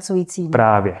sebe drancujícím.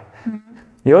 Právě.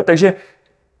 Jo, takže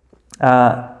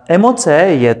emoce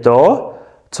je to,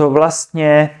 co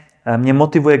vlastně mě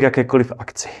motivuje k jakékoliv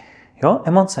akci. Jo?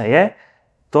 Emoce je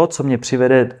to, co mě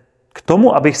přivede k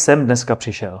tomu, abych sem dneska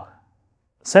přišel.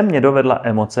 Sem mě dovedla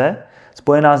emoce,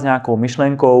 spojená s nějakou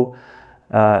myšlenkou,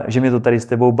 že mě to tady s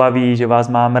tebou baví, že vás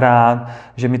mám rád,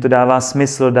 že mi to dává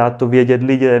smysl dát to vědět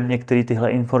lidem, některé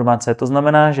tyhle informace. To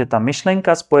znamená, že ta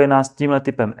myšlenka spojená s tímhle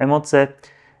typem emoce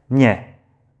mě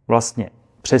vlastně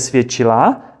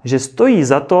přesvědčila, že stojí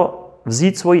za to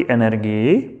vzít svoji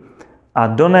energii a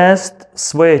donést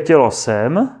svoje tělo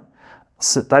sem,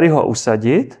 tady ho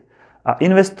usadit a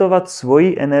investovat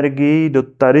svoji energii do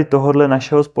tady tohohle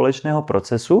našeho společného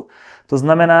procesu. To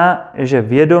znamená, že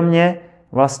vědomě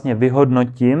vlastně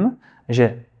vyhodnotím,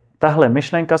 že tahle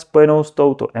myšlenka spojenou s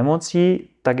touto emocí,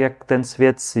 tak jak ten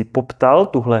svět si poptal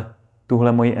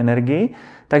tuhle moji energii,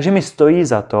 takže mi stojí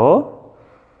za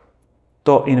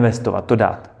to investovat, to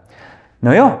dát.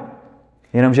 No jo,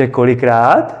 Jenomže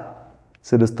kolikrát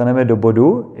se dostaneme do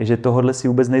bodu, že tohodle si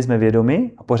vůbec nejsme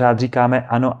vědomi a pořád říkáme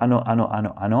ano, ano, ano,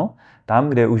 ano, ano, tam,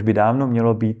 kde už by dávno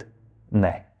mělo být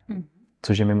ne.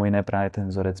 Což je mimo jiné právě ten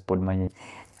vzorec podmanění.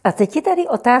 A teď je tady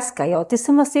otázka, jo? Ty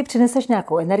si vlastně přineseš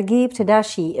nějakou energii,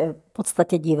 předáš ji v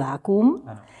podstatě divákům.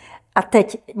 Ano. A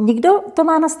teď někdo to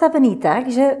má nastavený tak,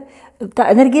 že ta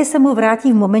energie se mu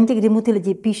vrátí v momentě, kdy mu ty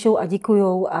lidi píšou a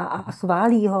děkujou a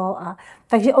chválí ho.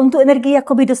 Takže on tu energii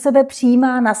jakoby do sebe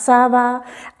přijímá, nasává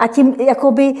a tím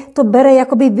jakoby to bere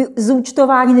jakoby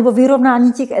zúčtování nebo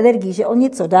vyrovnání těch energií, že on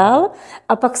něco dal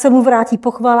a pak se mu vrátí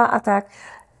pochvala a tak.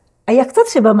 A jak to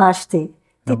třeba máš ty?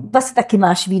 Ty vlastně taky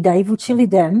máš výdaj vůči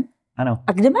lidem. Ano.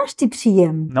 A kde máš ty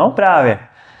příjem? No právě.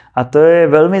 A to je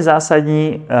velmi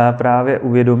zásadní právě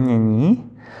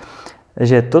uvědomění,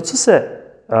 že to, co se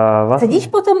vlastně... Sedíš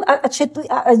potom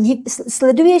a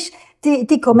sleduješ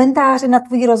ty komentáře na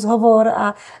tvůj rozhovor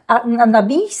a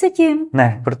nabíjíš se tím?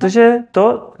 Ne, protože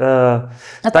to...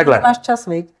 Na to nemáš čas,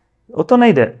 viď? O to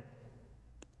nejde.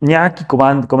 Nějaký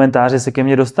komentáře se ke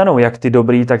mně dostanou, jak ty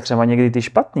dobrý, tak třeba někdy ty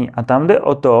špatný. A tam jde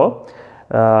o to,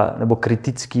 nebo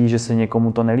kritický, že se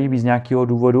někomu to nelíbí z nějakého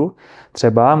důvodu,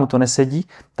 třeba mu to nesedí,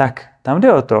 tak tam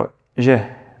jde o to, že,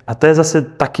 a to je zase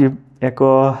taky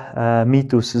jako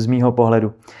mýtus z mýho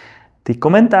pohledu, ty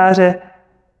komentáře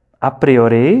a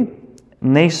priori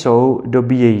nejsou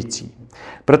dobíjející.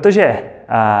 Protože,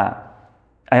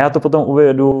 a já to potom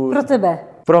uvedu... Pro tebe.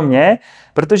 Pro mě,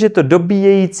 protože to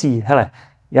dobíjející, hele,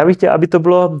 já bych chtěl, aby to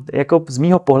bylo jako z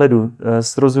mýho pohledu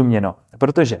srozuměno,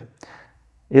 protože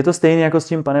je to stejné jako s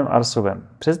tím panem Arsovem.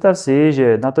 Představ si,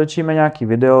 že natočíme nějaký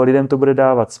video, lidem to bude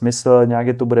dávat smysl, nějak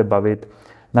je to bude bavit,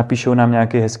 napíšou nám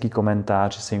nějaký hezký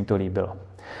komentář, že se jim to líbilo.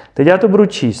 Teď já to budu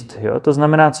číst, jo? To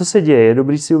znamená, co se děje. Je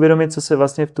dobrý si uvědomit, co se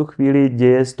vlastně v tu chvíli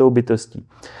děje s tou bytostí.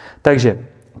 Takže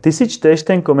ty si čteš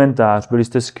ten komentář, byli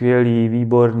jste skvělí,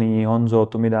 výborný, Honzo,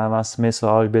 to mi dává smysl,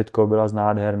 Alžbětko byla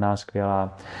nádherná,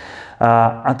 skvělá.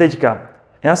 A teďka,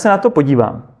 já se na to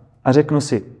podívám a řeknu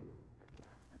si,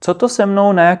 co to se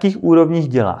mnou na jakých úrovních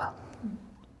dělá.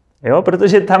 Jo,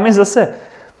 protože tam je zase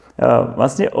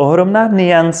vlastně ohromná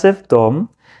nuance v tom,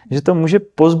 že to může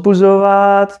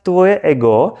pozbuzovat tvoje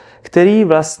ego, který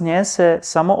vlastně se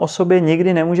samo o sobě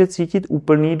nikdy nemůže cítit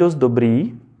úplný, dost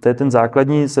dobrý. To je ten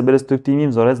základní sebedestruktivní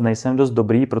vzorec, nejsem dost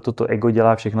dobrý, proto to ego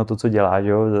dělá všechno to, co dělá, že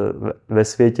jo, ve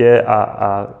světě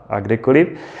a kdekoliv.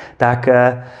 Tak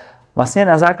vlastně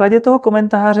na základě toho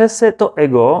komentáře se to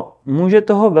ego může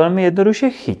toho velmi jednoduše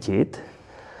chytit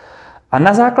a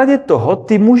na základě toho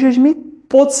ty můžeš mít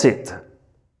pocit,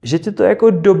 že tě to jako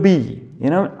dobíjí.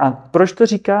 A proč to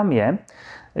říkám je,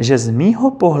 že z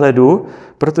mýho pohledu,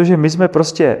 protože my jsme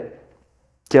prostě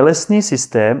tělesný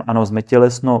systém, ano, jsme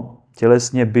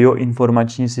tělesně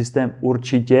bioinformační systém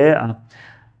určitě,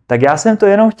 tak já jsem to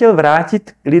jenom chtěl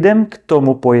vrátit lidem k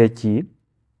tomu pojetí,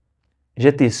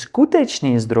 že ty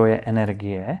skutečné zdroje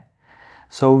energie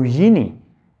jsou jiný.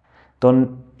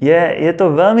 Je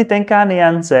to velmi tenká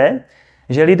nuance,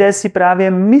 že lidé si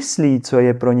právě myslí, co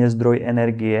je pro ně zdroj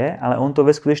energie, ale on to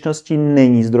ve skutečnosti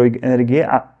není zdroj energie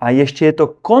a ještě je to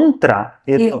kontra.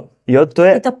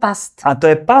 Je to past. A to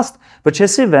je past. Protože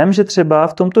si vem, že třeba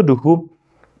v tomto duchu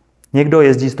někdo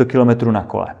jezdí 100 km na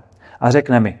kole a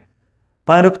řekne mi,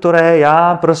 pane doktore,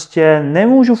 já prostě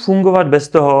nemůžu fungovat bez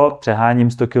toho,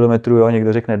 přeháním 100 km, jo,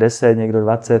 někdo řekne 10, někdo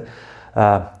 20,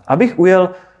 abych ujel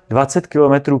 20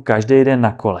 km každý den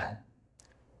na kole.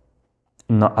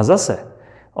 No a zase,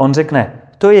 on řekne,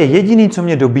 to je jediný, co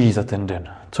mě dobíjí za ten den,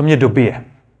 co mě dobije.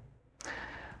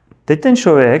 Teď ten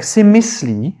člověk si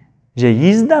myslí, že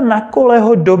jízda na kole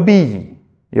ho dobíjí,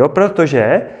 jo,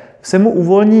 protože se mu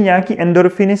uvolní nějaký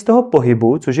endorfiny z toho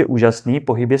pohybu, což je úžasný,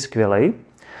 pohyb je skvělej.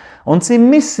 On si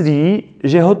myslí,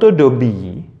 že ho to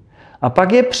dobíjí a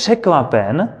pak je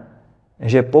překvapen,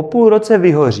 že po půl roce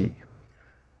vyhoří.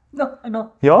 No.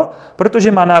 Jo?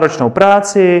 Protože má náročnou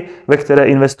práci, ve které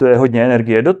investuje hodně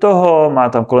energie do toho, má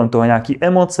tam kolem toho nějaké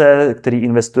emoce, který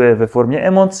investuje ve formě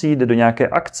emocí, jde do nějaké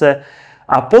akce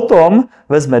a potom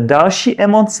vezme další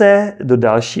emoce do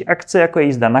další akce, jako je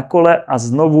jízda na kole a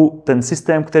znovu ten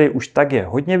systém, který už tak je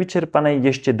hodně vyčerpaný,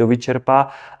 ještě dovyčerpá,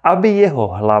 aby jeho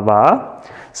hlava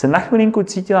se na chvilinku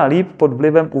cítila líp pod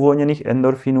vlivem uvolněných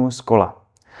endorfinů z kola.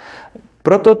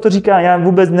 Proto to říká, já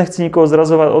vůbec nechci nikoho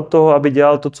zrazovat od toho, aby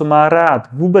dělal to, co má rád.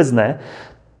 Vůbec ne.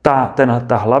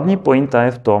 Ta hlavní pointa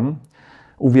je v tom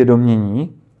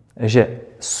uvědomění, že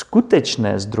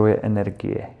skutečné zdroje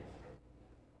energie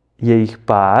je jich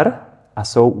pár a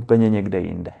jsou úplně někde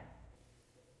jinde.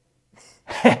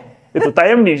 Je to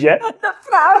tajemný, že? No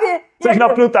právě. Jsi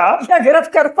napnutá? Jak hrad v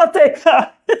Karpatech.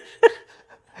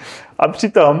 A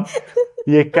přitom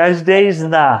je každý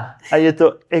zná a je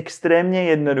to extrémně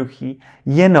jednoduchý,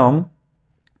 jenom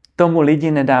tomu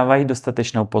lidi nedávají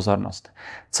dostatečnou pozornost.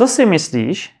 Co si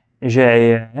myslíš, že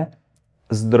je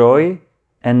zdroj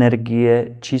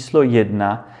energie číslo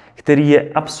 1, který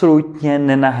je absolutně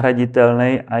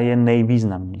nenahraditelný a je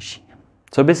nejvýznamnější?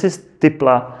 Co by si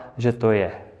tipla, že to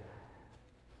je?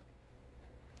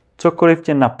 Cokoliv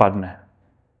tě napadne.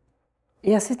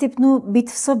 Já si tipnu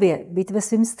být v sobě, být ve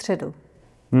svém středu.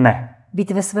 Ne.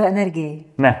 Být ve své energii.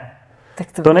 Ne.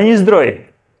 Tak to není zdroj.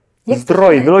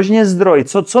 Zdroj, vyloženě zdroj.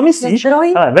 Co myslíš?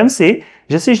 Ale vem si,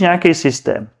 že jsi nějaký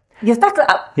systém. Jo, takhle.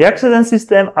 Jak se ten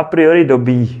systém a priori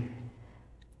dobíjí?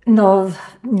 No,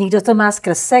 někdo to má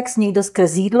skrz sex, někdo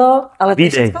skrz jídlo, ale to je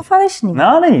všechno falešný.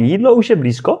 No, není. Jídlo už je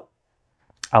blízko,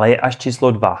 ale je až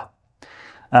číslo 2.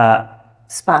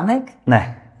 Spánek?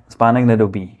 Ne, spánek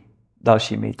nedobíjí.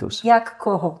 Další mýtus. Jak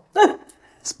koho?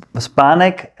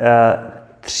 Spánek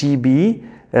tříbí,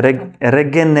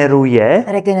 regeneruje.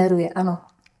 Regeneruje, ano.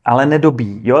 Ale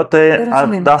nedobíjí. Jo, to je, a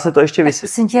dá se to ještě vysvětlit.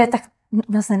 Prosím tě, tak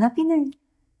nás nenapínej.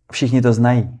 Všichni to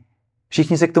znají.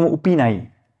 Všichni se k tomu upínají.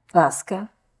 Láska.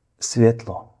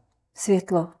 Světlo.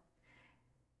 Světlo.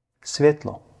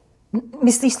 Světlo.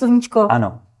 Myslíš sluníčko?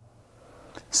 Ano.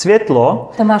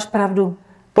 Světlo. To máš pravdu.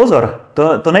 Pozor,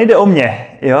 to nejde o mě.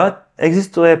 Jo?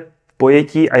 Existuje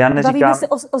pojetí a já neříkám... Bavíme se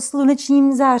o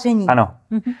slunečním záření. Ano.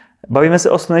 Bavíme se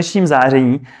o slunečním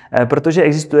záření, protože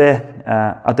existuje,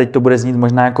 a teď to bude znít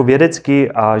možná jako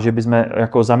vědecky, a že bychom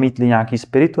jako zamítli nějaký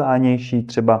spirituálnější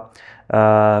třeba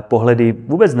pohledy.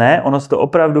 Vůbec ne, ono se to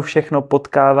opravdu všechno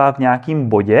potkává v nějakém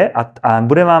bodě a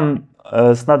bude vám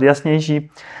snad jasnější,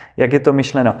 jak je to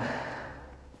myšleno.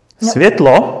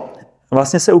 Světlo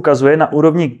vlastně se ukazuje na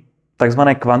úrovni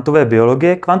takzvané kvantové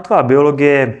biologie. Kvantová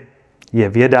biologie je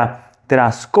věda,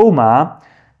 která zkoumá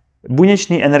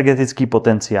buněčný energetický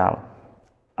potenciál.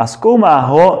 A zkoumá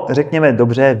ho, řekněme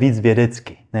dobře, víc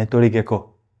vědecky, ne tolik jako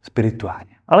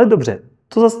spirituálně. Ale dobře,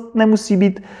 to zase nemusí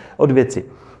být od věci.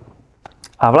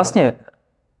 A vlastně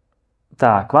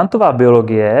ta kvantová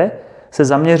biologie se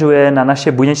zaměřuje na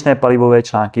naše buněčné palivové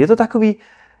články. Je to takový,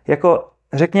 jako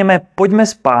řekněme, pojďme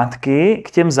zpátky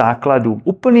k těm základům,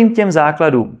 úplným těm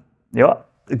základům. Jo?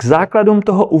 K základům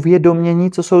toho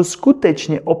uvědomění, co jsou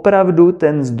skutečně opravdu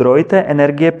ten zdroj té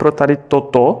energie pro tady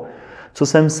toto, co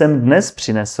jsem sem dnes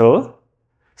přinesl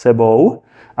sebou,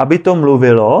 aby to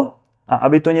mluvilo a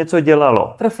aby to něco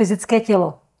dělalo. Pro fyzické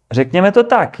tělo. Řekněme to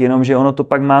tak, jenomže ono to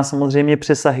pak má samozřejmě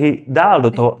přesahy dál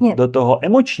do toho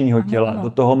emočního těla, ano. Do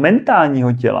toho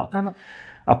mentálního těla. Ano.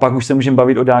 A pak už se můžeme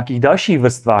bavit o nějakých dalších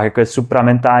vrstvách, jako je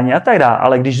supramentální a tak dále.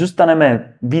 Ale když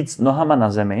zůstaneme víc nohama na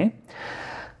zemi,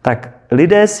 tak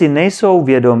lidé si nejsou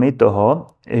vědomi toho,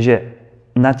 že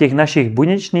na těch našich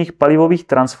buněčných palivových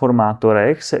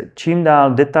transformátorech se čím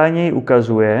dál detailněji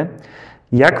ukazuje,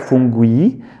 jak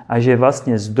fungují a že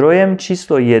vlastně zdrojem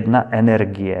číslo 1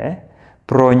 energie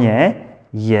pro ně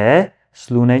je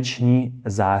sluneční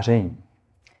záření.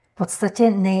 V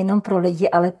podstatě nejenom pro lidi,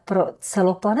 ale pro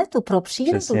celou planetu, pro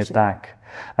přírodu. Přesně tak.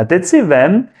 A teď si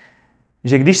vem,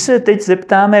 že když se teď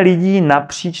zeptáme lidí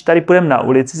napříč, tady půjdeme na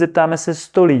ulici, zeptáme se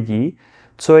 100 lidí,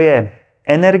 co je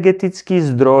energetický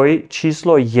zdroj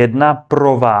číslo 1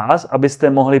 pro vás, abyste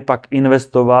mohli pak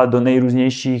investovat do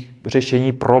nejrůznějších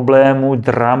řešení problémů,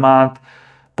 dramat,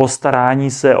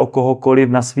 postarání se o kohokoliv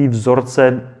na svý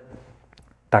vzorce,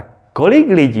 tak kolik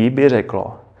lidí by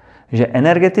řeklo, že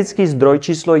energetický zdroj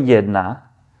číslo 1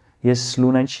 je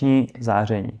sluneční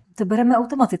záření? To bereme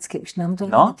automaticky, už nám to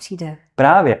nepřijde.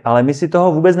 Právě, ale my si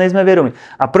toho vůbec nejsme vědomi.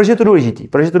 A proč je to důležitý?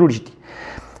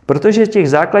 Protože těch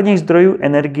základních zdrojů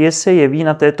energie se jeví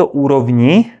na této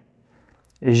úrovni,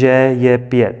 že je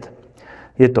 5.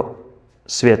 Je to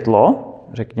světlo,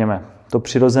 řekněme, to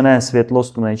přirozené světlo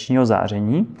slunečního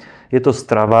záření. Je to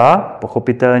strava,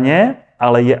 pochopitelně,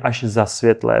 ale je až za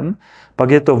světlem. Pak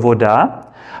je to voda,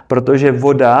 protože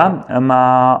voda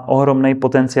má ohromný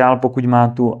potenciál, pokud má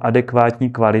tu adekvátní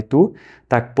kvalitu,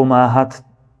 tak pomáhat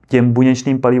těm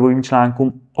buněčným palivovým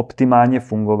článkům optimálně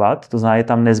fungovat, to znamená, je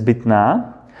tam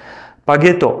nezbytná. Pak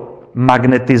je to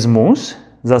magnetismus,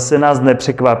 zase nás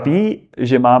nepřekvapí,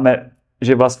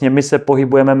 že vlastně my se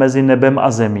pohybujeme mezi nebem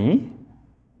a zemí,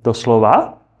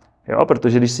 doslova, jo?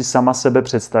 Protože když si sama sebe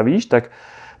představíš,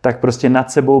 tak prostě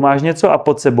nad sebou máš něco a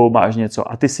pod sebou máš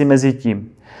něco a ty si mezi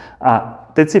tím. A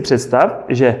teď si představ,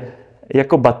 že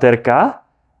jako baterka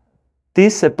ty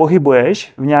se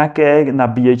pohybuješ v nějaké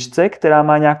nabíječce, která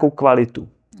má nějakou kvalitu.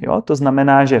 Jo? To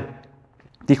znamená, že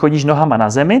ty chodíš nohama na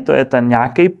zemi, to je ten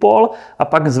nějaký pól, a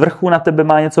pak z vrchu na tebe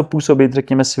má něco působit,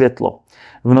 řekněme světlo.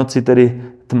 V noci tedy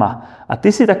tma. A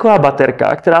ty jsi taková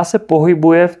baterka, která se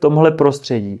pohybuje v tomhle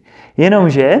prostředí.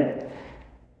 Jenomže,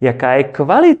 jaká je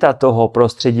kvalita toho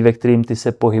prostředí, ve kterém ty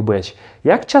se pohybuješ?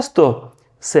 Jak často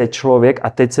se člověk, a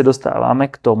teď se dostáváme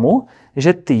k tomu,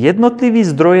 že ty jednotlivý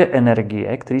zdroje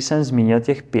energie, který jsem zmínil,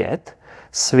 těch 5,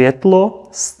 světlo,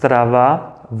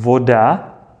 strava,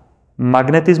 voda,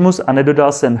 magnetismus a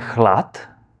nedodal jsem chlad,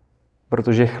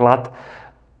 protože chlad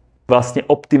vlastně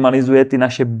optimalizuje ty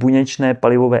naše buněčné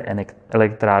palivové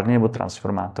elektrárny nebo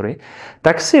transformátory,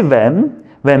 tak si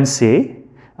vem si,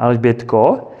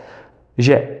 Alžbětko,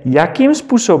 že jakým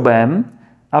způsobem,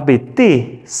 aby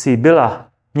ty si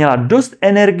měla dost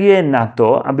energie na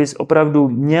to, abys opravdu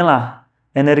měla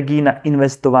energii na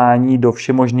investování do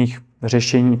všemožných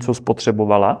řešení, co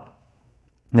spotřebovala,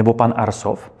 nebo pan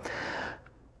Arsov,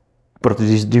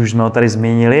 protože když už jsme ho tady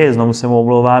zmínili, znovu se mu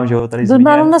omlouvám, že ho tady zmínil.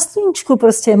 Byl málo na sluníčku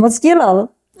prostě, moc dělal.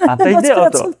 A teď jde o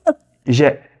to,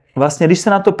 že vlastně, když se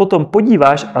na to potom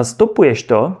podíváš a stopuješ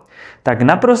to, tak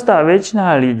naprostá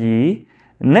většina lidí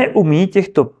neumí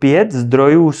těchto 5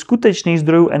 zdrojů, skutečných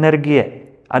zdrojů energie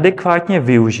adekvátně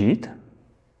využít.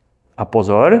 A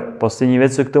pozor, poslední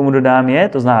věc, co k tomu dodám je,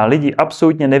 to znamená, lidi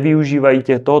absolutně nevyužívají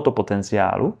tohoto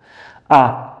potenciálu.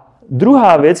 A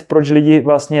druhá věc, proč lidi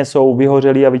vlastně jsou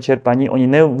vyhořelí a vyčerpaní,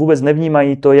 oni vůbec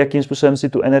nevnímají to, jakým způsobem si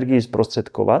tu energii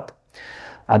zprostředkovat.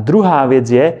 A druhá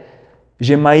věc je,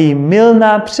 že mají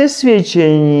mylná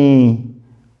přesvědčení,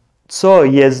 co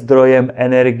je zdrojem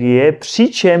energie,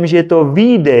 přičemž je to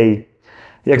výdej.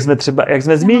 Jak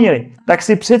jsme zmínili, tak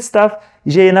si představ,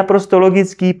 že je naprosto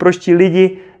logický, proč ti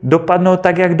lidi dopadnou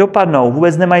tak, jak dopadnou.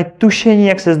 Vůbec nemají tušení,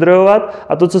 jak se zdrojovat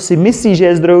a to, co si myslí, že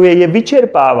je zdrojuje, je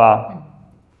vyčerpává.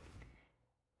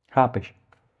 Chápeš?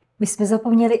 My jsme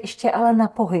zapomněli ještě ale na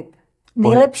pohyb.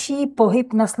 Nejlepší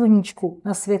pohyb na sluníčku,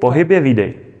 na světlo. Pohyb je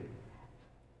výdej.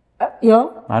 Jo?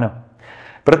 Ano.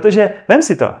 Protože, vem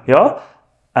si to, jo?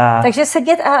 Takže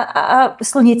sedět a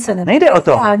slunit se. Nejde o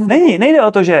to. Nejde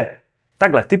o to, že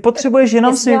takhle, ty potřebuješ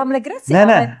jenom si... Legraci,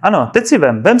 ano, teď si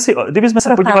vem si, kdybychom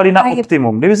se podívali na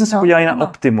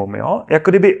optimum, jo?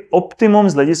 Jako kdyby optimum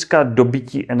z hlediska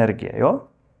dobytí energie, jo?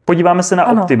 Podíváme se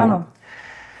na optimum. Ano.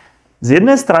 Z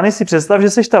jedné strany si představ, že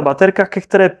jsi ta baterka, ke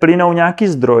které plynou nějaký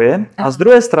zdroje, a z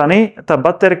druhé strany ta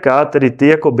baterka, tedy ty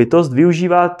jako bytost,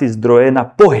 využívá ty zdroje na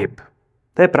pohyb.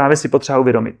 To je právě si potřeba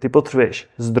uvědomit. Ty potřebuješ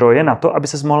zdroje na to, aby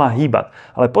ses mohla hýbat.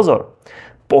 Ale pozor,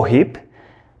 pohyb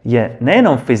je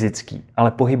nejenom fyzický,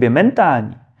 ale pohyb je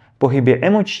mentální, pohyb je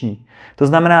emoční. To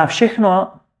znamená,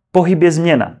 pohyb je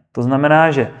změna. To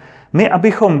znamená, že my,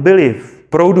 abychom byli v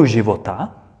proudu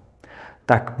života,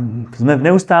 tak jsme v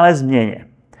neustálé změně.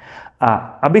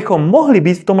 A abychom mohli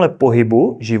být v tomhle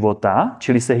pohybu života,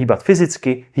 čili se hýbat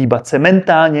fyzicky, hýbat se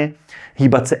mentálně,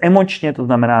 hýbat se emočně, to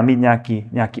znamená mít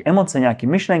nějaký emoce, nějaké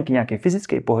myšlenky, nějaký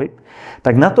fyzický pohyb,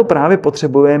 tak na to právě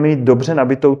potřebujeme mít dobře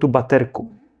nabitou tu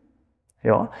baterku.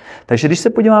 Jo? Takže když se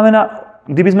podíváme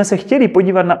kdybychom se chtěli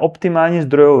podívat na optimální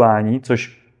zdrojování,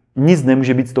 což nic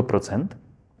nemůže být 100%,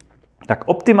 tak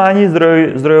optimální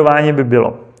zdrojování by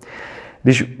bylo,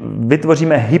 když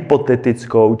vytvoříme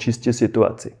hypotetickou čistě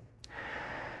situaci.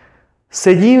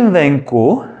 Sedím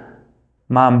venku,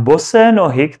 mám bosé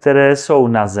nohy, které jsou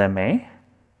na zemi,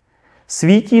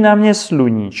 svítí na mě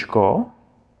sluníčko,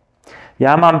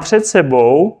 já mám před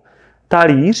sebou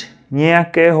talíř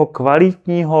nějakého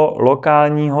kvalitního,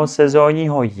 lokálního,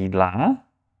 sezónního jídla,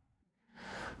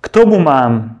 k tomu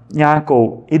mám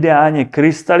nějakou ideálně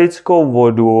krystalickou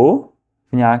vodu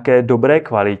v nějaké dobré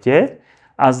kvalitě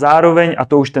a zároveň, a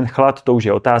to už ten chlad, to už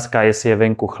je otázka, jestli je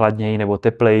venku chladněji nebo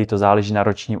tepleji, to záleží na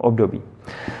ročním období.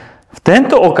 V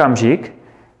tento okamžik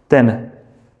ten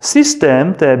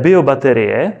systém té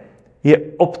biobaterie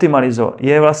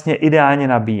je vlastně ideálně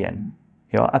nabíjen.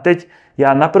 Jo? A teď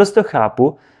já naprosto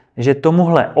chápu, že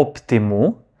tomuhle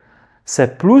optimu se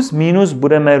plus minus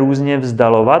budeme různě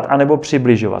vzdalovat anebo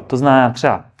přibližovat. To znamená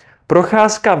třeba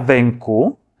procházka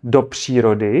venku do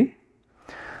přírody,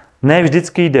 ne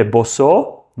vždycky jde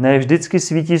boso, ne vždycky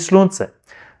svítí slunce.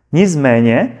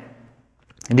 Nicméně,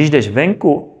 když jdeš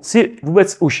venku,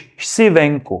 už jsi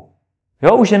venku.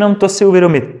 Jo, už jenom to si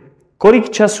uvědomit. Kolik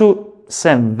času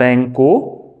jsem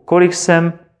venku, kolik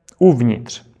jsem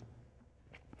uvnitř.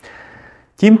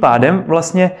 Tím pádem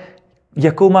vlastně,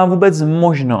 jakou mám vůbec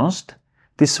možnost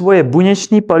ty svoje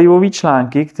buněční palivové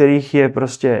články, kterých je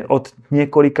prostě od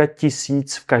několika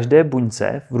tisíc v každé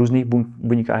buňce, v různých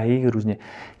buňkách je jich různě,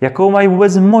 jakou mají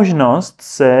vůbec možnost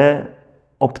se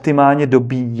optimálně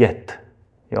dobíjet.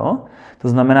 Jo? To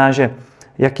znamená, že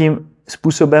jakým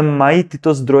způsobem mají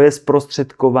tyto zdroje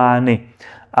zprostředkovány.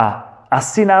 A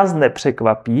asi nás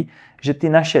nepřekvapí, že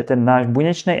ten náš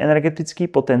buněčný energetický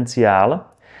potenciál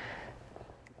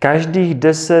každých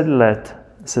 10 let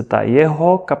se ta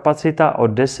jeho kapacita o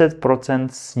 10%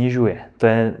 snižuje.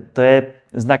 To je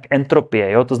znak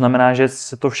entropie, jo? To znamená, že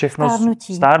se to všechno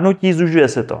stárnutí, zužuje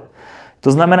se to.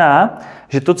 To znamená,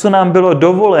 že to, co nám bylo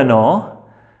dovoleno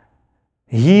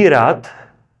hýrat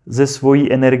ze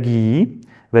svojí energií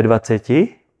ve 20,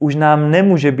 už nám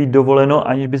nemůže být dovoleno,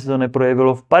 aniž by se to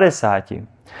neprojevilo v 50.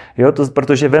 Jo?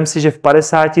 Protože vem si, že v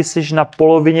 50 jsi na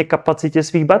polovině kapacitě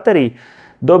svých baterií.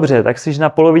 Dobře, tak jsi na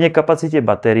polovině kapacitě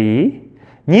baterií,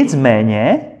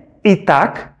 nicméně i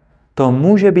tak to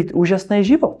může být úžasný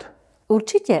život.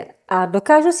 Určitě. A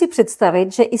dokážu si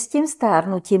představit, že i s tím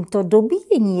stárnutím to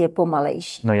dobíjení je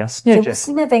pomalejší. No jasně, že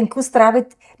musíme venku strávit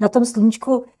na tom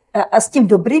sluníčku a s tím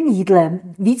dobrým jídlem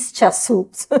víc času,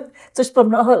 což pro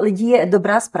mnoho lidí je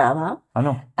dobrá zpráva,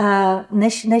 ano.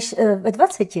 Než ve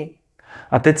 20.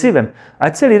 A teď si vem,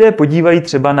 ať se lidé podívají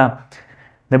třeba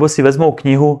nebo si vezmou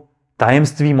knihu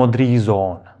Tajemství modrých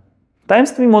zón.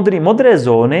 Tajemství modré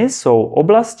zóny jsou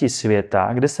oblasti světa,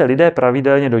 kde se lidé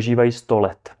pravidelně dožívají 100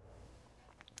 let.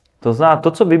 To znamená,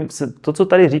 to, co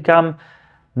tady říkám,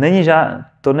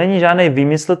 to není žádný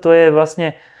výmysl, to je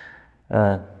vlastně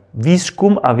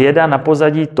výzkum a věda na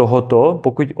pozadí tohoto,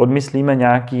 pokud odmyslíme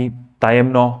nějaký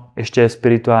tajemno, ještě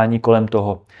spirituální kolem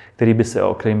toho,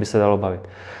 o kterým by se dalo bavit.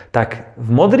 Tak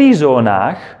v modrých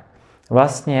zónách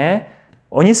vlastně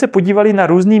oni se podívali na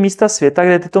různé místa světa,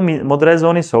 kde tyto modré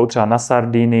zóny jsou, třeba na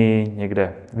Sardinii,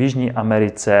 někde v Jižní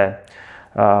Americe,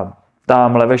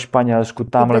 tamhle ve Španělsku,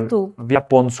 tamhle v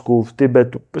Japonsku, v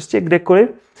Tibetu, prostě kdekoliv,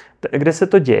 kde se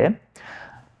to děje.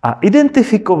 A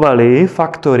identifikovali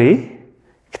faktory,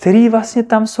 který vlastně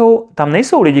tam jsou. Tam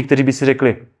nejsou lidi, kteří by si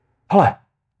řekli, hele,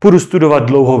 půjdu studovat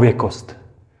dlouhověkost.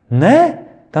 Ne,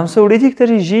 tam jsou lidi,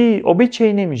 kteří žijí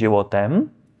obyčejným životem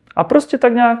a prostě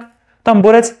tak nějak tam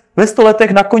borec ve 100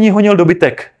 letech na koni honil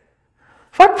dobytek.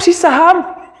 Fakt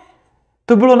přísahám.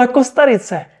 To bylo na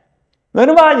Kostarice.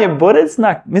 Normálně borec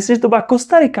myslím, že to byla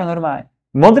Kostarika normálně.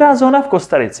 Modrá zóna v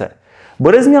Kostarice.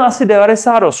 Borec měl asi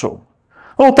 98.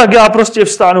 No tak já prostě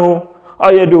vstanu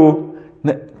a jedu.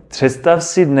 Ne, představ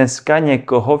si dneska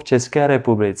někoho v České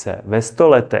republice ve 100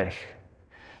 letech.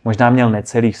 Možná měl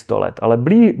necelých 100 let, ale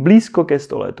blízko ke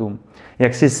 100 letům.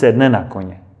 Jak si sedne na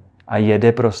koně a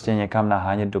jede prostě někam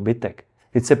nahánět dobytek.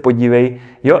 Teď se podívej.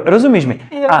 Jo, rozumíš mi?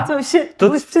 Jo, to už je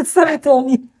už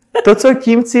představitelný. To, co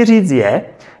tím chci říct, je,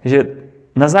 že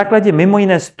na základě mimo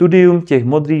jiné studium těch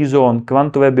modrých zón,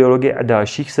 kvantové biologie a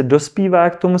dalších se dospívá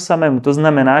k tomu samému. To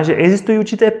znamená, že existují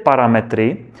určité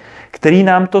parametry, které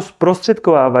nám to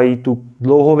zprostředkovávají, tu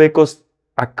dlouhověkost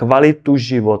a kvalitu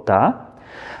života.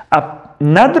 A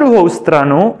na druhou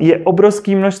stranu je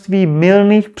obrovské množství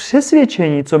mylných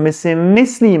přesvědčení, co my si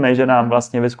myslíme, že nám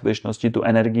vlastně ve skutečnosti tu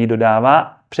energii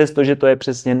dodává, přestože to je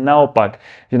přesně naopak,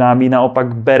 že nám ji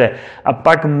naopak bere. A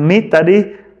pak my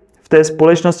tady v té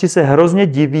společnosti se hrozně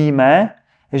divíme,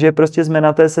 že prostě jsme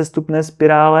na té sestupné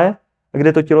spirále,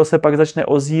 kde to tělo se pak začne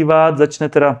ozývat, začne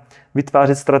teda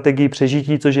vytvářet strategii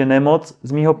přežití, což je nemoc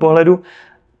z mýho pohledu,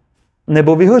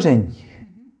 nebo vyhoření.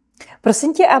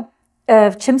 Prosím tě, a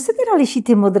v čem se teda liší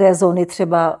ty modré zóny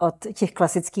třeba od těch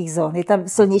klasických zón? Je tam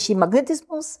silnější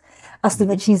magnetismus a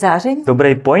sluneční záření?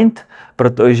 Dobrý point,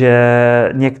 protože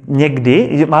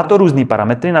někdy má to různý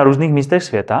parametry na různých místech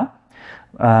světa,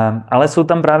 ale jsou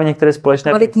tam právě některé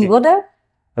společné... Kvalitní voda?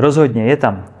 Rozhodně, je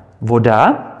tam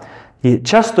voda.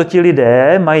 Často ti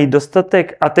lidé mají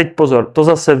dostatek, a teď pozor, to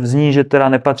zase zní, že teda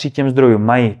nepatří těm zdrojům,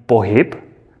 mají pohyb.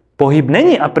 Pohyb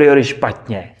není a priori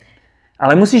špatně,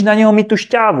 ale musíš na něho mít tu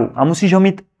šťávu a musíš ho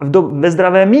mít ve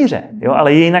zdravé míře, jo?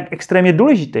 Ale je jinak extrémně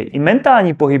důležitý. I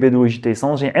mentální pohyb je důležitý,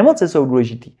 samozřejmě emoce jsou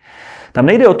důležitý. Tam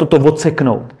nejde o to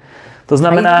odseknout. To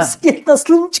znamená... A zpět na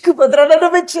sluníčku od rana do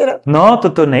večera. No,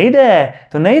 to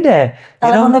nejde.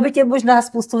 Ale ono by tě možná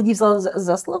spoustu lidí vzal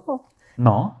za slovo.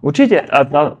 No, určitě. A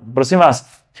prosím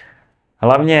vás,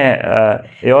 hlavně,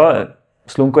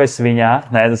 slunko je svině,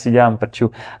 ne, to si dělám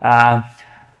prču. A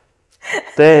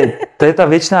to je ta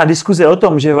věčná diskuze o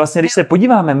tom, že vlastně, když se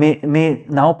podíváme, my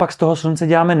naopak z toho slunce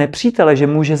děláme nepřítele, že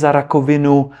může za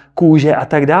rakovinu, kůže a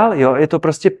tak dále. Jo? Je to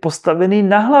prostě postavený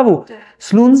na hlavu.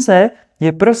 Slunce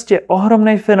je prostě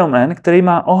ohromný fenomén, který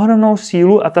má ohromnou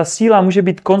sílu a ta síla může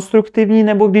být konstruktivní,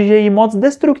 nebo když je jí moc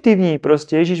destruktivní.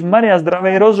 Prostě Ježišmarja,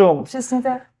 zdravý rozum. Přesně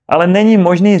tak. Ale není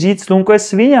možný říct, slunko je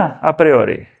svině a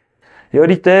priori. Jo,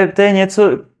 to je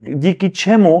něco, díky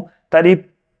čemu tady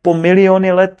po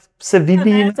miliony let se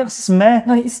vyvíjíme a jsme.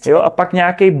 No jistě. Jo, a pak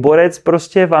nějaký borec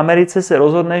prostě v Americe se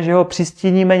rozhodne, že ho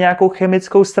přistíníme nějakou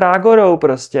chemickou strágorou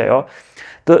prostě, jo.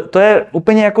 To je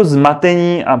úplně jako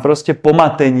zmatení a prostě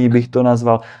pomatení bych to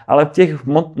nazval. Ale v těch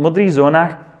modrých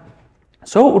zónách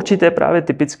jsou určité právě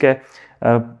typické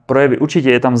projevy.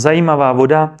 Určitě je tam zajímavá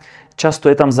voda, často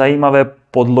je tam zajímavé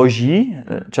podloží,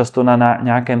 často na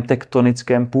nějakém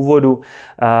tektonickém původu.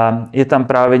 Je tam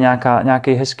právě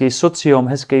nějaký hezký socium,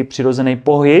 hezký přirozený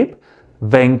pohyb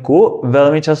venku,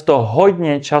 velmi často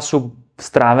hodně času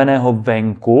stráveného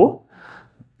venku,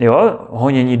 jo,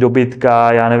 honění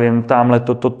dobytka, já nevím, tamhle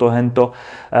toto, hento.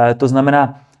 To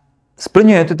znamená,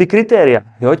 splňuje to ty kritéria.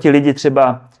 Jo? Ti lidi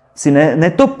třeba si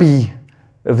netopí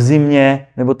v zimě,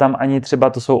 nebo tam ani třeba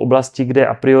to jsou oblasti, kde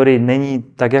a priori není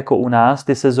tak jako u nás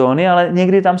ty sezóny, ale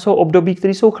někdy tam jsou období,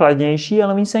 které jsou chladnější,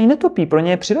 ale oni se ani netopí. Pro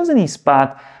ně je přirozený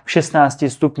spát v 16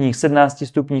 stupních, 17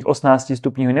 stupních, 18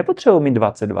 stupních. Nepotřebují mít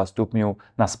 22 stupňů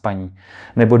na spaní,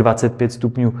 nebo 25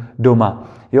 stupňů doma.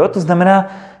 Jo, to znamená,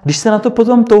 když se na to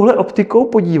potom touhle optikou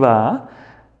podívá,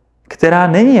 která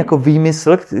není jako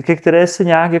výmysl, ke které se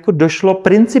nějak jako došlo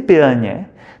principiálně,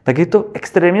 tak je to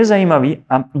extrémně zajímavý.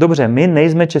 A dobře, my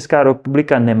nejsme Česká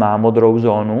republika, nemá modrou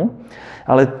zónu,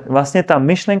 ale vlastně ta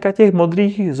myšlenka těch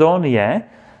modrých zón je,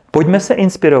 pojďme se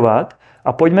inspirovat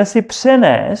a pojďme si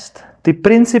přenést ty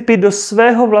principy do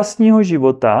svého vlastního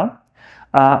života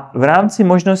a v rámci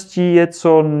možností je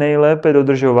co nejlépe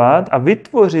dodržovat a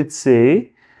vytvořit si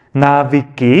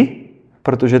návyky,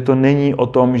 protože to není o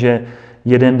tom, že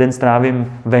jeden den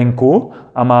strávím venku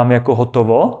a mám jako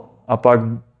hotovo a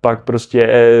pak prostě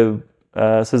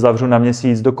se zavřu na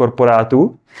měsíc do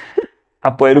korporátu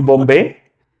a pojedu bomby.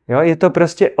 Jo, je to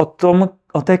prostě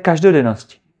o té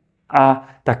každodennosti. A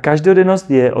ta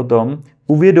každodennost je o tom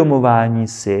uvědomování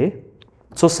si,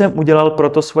 co jsem udělal pro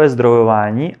to svoje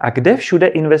zdrojování a kde všude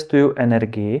investuju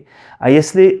energii a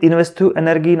jestli investuju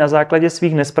energii na základě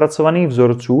svých nespracovaných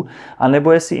vzorců,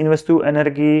 anebo jestli investuju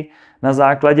energii na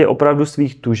základě opravdu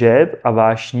svých tužeb a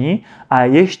vášní a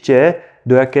ještě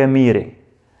do jaké míry,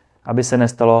 aby se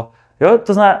nestalo. Jo,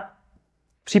 to znamená,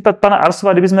 případ pana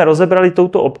Arsova, kdybychom rozebrali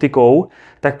touto optikou,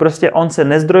 tak prostě on se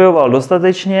nezdrojoval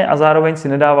dostatečně a zároveň si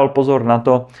nedával pozor na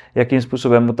to, jakým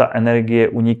způsobem mu ta energie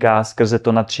uniká skrze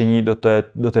to nadšení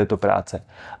do této práce.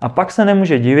 A pak se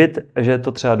nemůže divit, že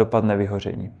to třeba dopadne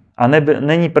vyhoření. A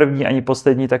není první ani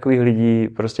poslední takových lidí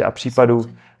prostě a případů,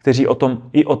 kteří o tom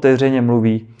i otevřeně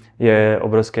mluví, je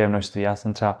obrovské množství. Já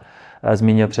jsem třeba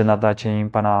zmínil před natáčením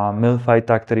pana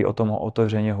Milfajta, který o tom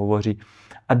otevřeně hovoří.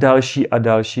 A další a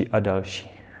další a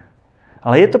další.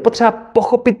 Ale je to potřeba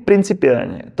pochopit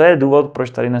principiálně. To je důvod, proč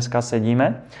tady dneska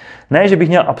sedíme. Ne, že bych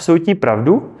měl absolutní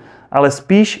pravdu, ale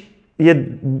spíš je,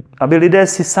 aby lidé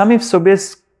si sami v sobě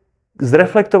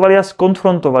zreflektovali a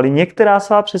zkonfrontovali některá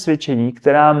svá přesvědčení,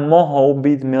 která mohou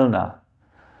být mylná.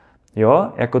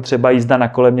 Jo? Jako třeba jízda na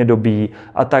kole mě dobíjí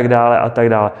a tak dále a tak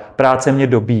dále. Práce mě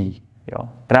dobíjí. Jo?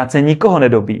 Práce nikoho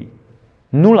nedobíjí.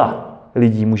 0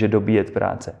 lidí může dobíjet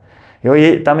práce.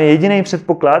 Jo? Tam je jediný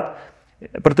předpoklad,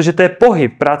 protože to je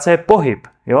pohyb, práce je pohyb.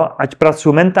 Jo? Ať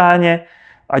pracuji mentálně,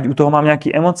 ať u toho mám nějaké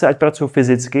emoce, ať pracuji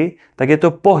fyzicky, tak je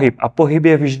to pohyb. A pohyb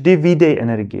je vždy výdej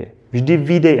energie. Vždy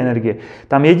výdej energie.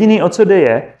 Tam jediný, o co jde,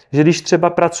 je, že když třeba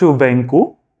pracuji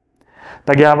venku,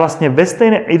 tak já vlastně ve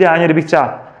stejné, ideálně, kdybych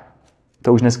třeba,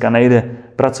 to už dneska nejde,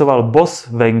 pracoval bos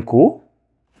venku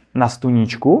na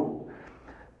stuníčku,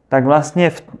 tak vlastně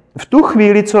v tu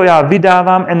chvíli, co já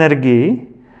vydávám energii,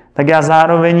 tak já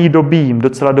zároveň ji dobíjím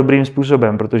docela dobrým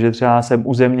způsobem, protože třeba jsem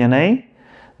uzemněnej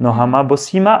nohama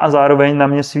bosíma a zároveň na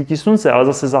mě svítí slunce, ale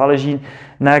zase záleží,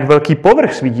 na jak velký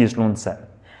povrch svítí slunce.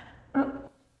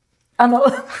 Ano.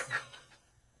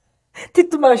 Ty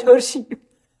to máš horší.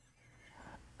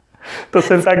 To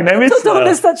jsem tak nemyslel. To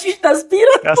nestačíš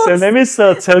nazbírat. Já jsem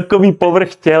nemyslel celkový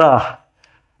povrch těla.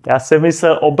 Já jsem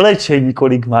myslel oblečení,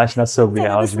 kolik máš na sobě.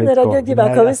 Já jsem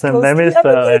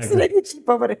nemyslel. Největší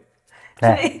povrch.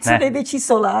 Co největší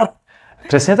solár.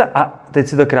 Přesně tak. A teď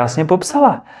si to krásně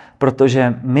popsala.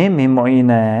 Protože my mimo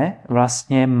jiné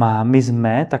vlastně my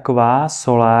jsme taková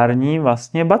solární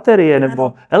vlastně baterie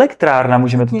nebo elektrárna,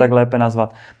 můžeme to tak lépe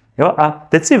nazvat. Jo, a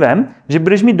teď si vem, že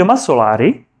budeš mít doma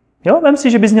soláry. Jo, vem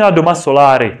si, že bys měla doma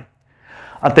soláry.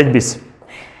 A teď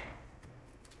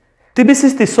ty bys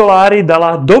si ty soláry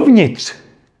dala dovnitř.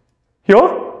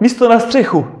 Jo, místo na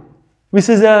střechu. By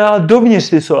si dala dovnitř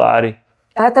ty soláry.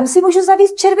 Ale tam si můžu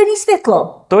zavíst červený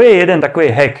světlo. To je jeden takový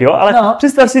hack, jo? Ale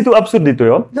představ si tu absurditu,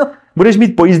 jo? No. Budeš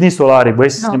mít pojízdný soláry,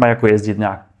 budeš s nima jako jezdit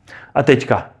nějak. A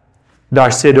teďka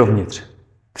dáš si je dovnitř.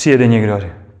 Přijede někdo a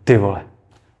říká, ty vole,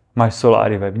 máš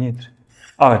soláry vevnitř?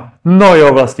 Ale no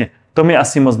jo, vlastně, to mi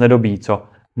asi moc nedobíjí, co?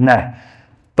 Ne.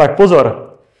 Tak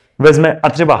pozor. Vezme a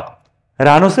třeba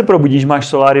ráno se probudíš, máš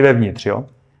soláry vevnitř, jo?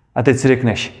 A teď si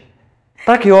řekneš,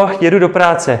 tak jo, jedu do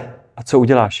práce. A co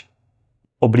uděláš?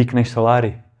 Oblíkneš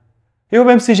soláry. Jo,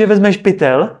 vem si, že vezmeš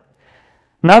pytel,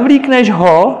 navlíkneš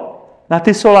ho na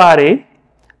ty soláry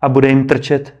a bude jim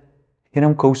trčet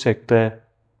jenom kousek, to je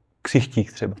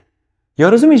ksichtík třeba. Jo,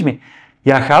 rozumíš mi?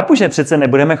 Já chápu, že přece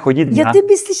nebudeme chodit na... Ty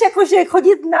myslíš jako, že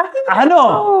chodit na...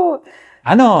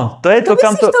 Ano, to je to,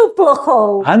 kam to... tou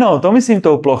plochou. Ano, to myslím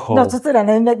tou plochou. No to teda,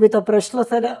 nevím, jak by to prošlo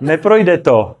teda. Neprojde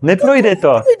to.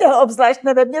 Obzvlášť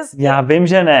ne ve městě. Já vím,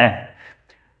 že ne.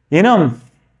 Jenom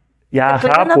já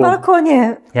chápu. Na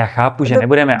balkoně. Já chápu, že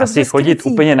nebudeme asi chodit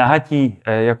úplně nahatí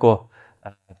jako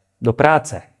do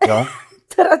práce, jo?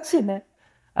 To radši ne.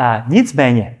 A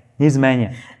nicméně.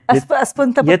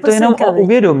 Aspoň ta je to jenom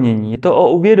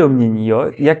o uvědomění,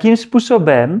 jo? Jakým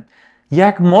způsobem,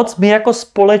 jak moc my jako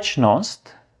společnost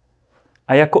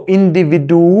a jako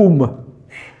individuum,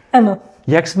 ano.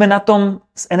 Jak jsme na tom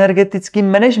s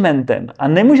energetickým managementem. A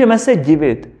nemůžeme se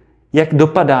divit, jak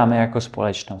dopadáme jako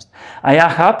společnost. A já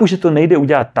chápu, že to nejde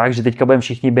udělat tak, že teďka budeme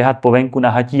všichni běhat po venku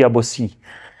nahatí a bosí.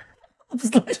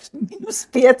 Obzvlášť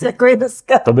 -5, jako je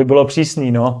dneska. To by bylo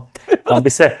přísný, no. Tam by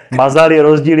se mazaly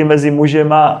rozdíly mezi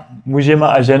mužema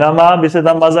a ženama, by se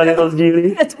tam mazaly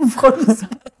rozdíly.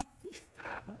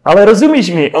 Ale rozumíš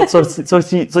mi,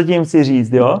 co tím chci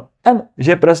říct, jo? Ano.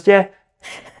 Že prostě,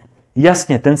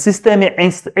 jasně, ten systém je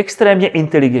extrémně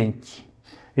inteligentní.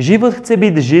 Život chce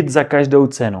být žit za každou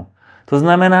cenu. To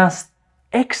znamená,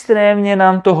 extrémně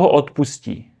nám toho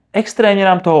odpustí.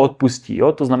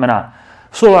 Jo? To znamená,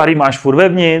 soláry máš furt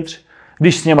vevnitř,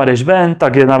 když s něma jdeš ven,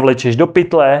 tak je navlečeš do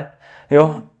pytle.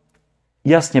 Jo?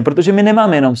 Jasně, protože my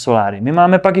nemáme jenom soláry, my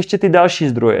máme pak ještě ty další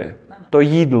zdroje. To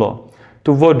jídlo,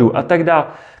 tu vodu a tak dále.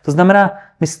 To znamená,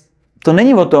 to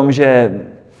není o tom, že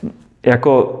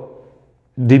jako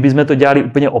kdybychom to dělali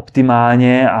úplně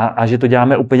optimálně a že to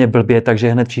děláme úplně blbě, takže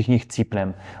hned všichni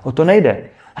chcípneme. O to nejde.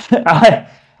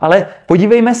 Ale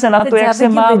podívejme se na to, jak se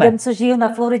máme. Lidem, co žijou na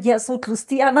Floridě a jsou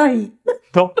tlustý a nahý.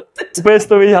 No, úplně jsi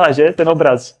to viděla, že? Ten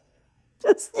obraz.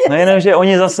 Přesně. No jenom, že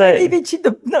oni zase... Největší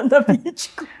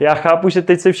nabíječku. Já chápu, že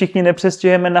teď se všichni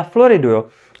nepřestěhujeme na Floridu, jo.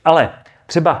 Ale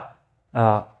třeba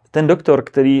ten doktor,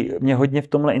 který mě hodně v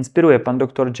tomhle inspiruje, pan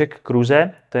doktor Jack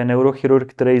Kruse, to je neurochirurg,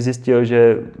 který zjistil,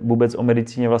 že vůbec o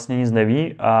medicíně vlastně nic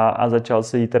neví a začal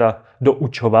se jí teda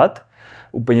doučovat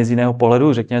úplně z jiného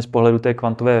pohledu, řekněme z pohledu té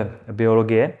kvantové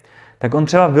biologie, tak on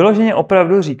třeba vyloženě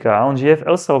opravdu říká, on žije v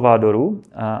El Salvadoru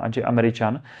a je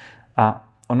Američan a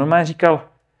on normálně říkal,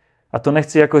 a to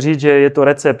nechci jako říct, že je to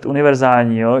recept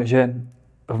univerzální, jo, že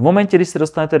v momentě, kdy se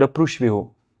dostanete do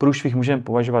průšvihu, průšvih můžeme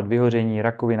považovat vyhoření,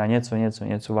 rakovina,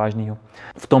 něco vážného.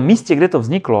 V tom místě, kde to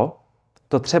vzniklo,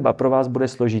 to třeba pro vás bude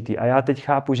složitý. A já teď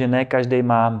chápu, že ne každý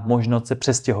má možnost se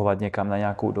přestěhovat někam na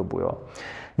nějakou dobu. Jo.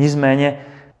 Nicméně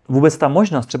vůbec ta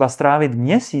možnost třeba strávit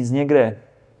měsíc někde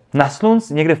na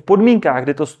slunci, někde v podmínkách,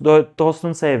 kde toho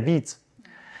slunce je víc,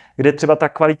 kde třeba ta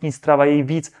kvalitní strava je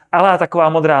víc, ale taková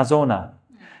modrá zóna.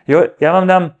 Jo, já vám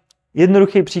dám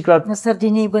jednoduchý příklad. Na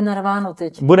Sardinii bude narváno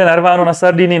teď. Bude narváno na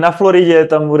Sardinii, na Floridě,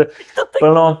 tam bude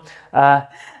plno. A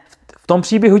v tom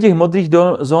příběhu těch modrých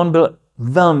zón byl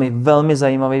velmi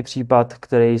zajímavý případ,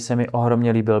 který se mi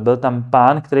ohromně líbil. Byl tam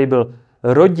pán, který byl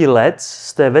rodilec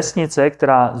z té vesnice,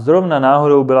 která zrovna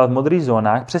náhodou byla v modrých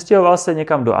zónách, přestěhoval se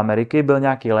někam do Ameriky, byl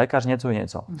nějaký lékař,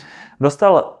 něco.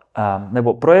 Dostal,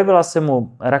 nebo projevila se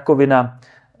mu rakovina,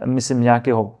 myslím,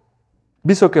 nějakého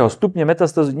vysokého stupně,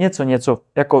 metastázu, něco,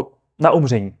 jako na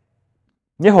umření.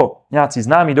 Jeho nějací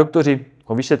známí doktoři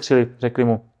ho vyšetřili, řekli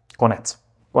mu,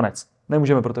 konec,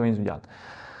 nemůžeme pro to nic udělat.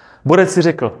 Borec si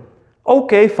řekl,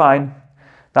 OK, fajn,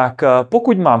 tak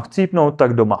pokud mám chcípnout,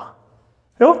 tak doma.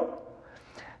 Jo?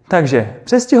 Takže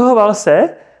přestěhoval se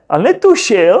a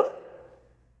netušil,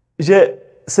 že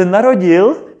se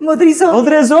narodil v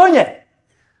modré zóně.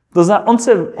 To znamená,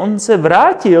 on se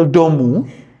vrátil domů,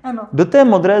 ano, do té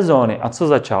modré zóny. A co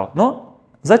začal? No,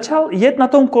 začal jet na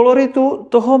tom koloritu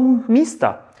toho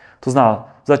místa. To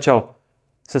znamená, začal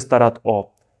se starat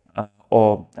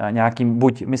o nějakým,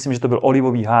 buď, myslím, že to byl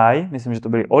olivový háj, myslím, že to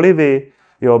byly olivy,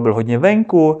 jo, byl hodně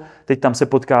venku, teď tam se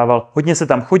potkával, hodně se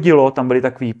tam chodilo, tam byly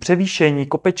takový převýšení,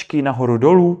 kopečky nahoru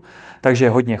dolů, takže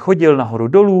hodně chodil nahoru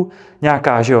dolů,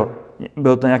 nějaká, že jo,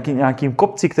 byl to nějaký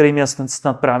kopci, který měl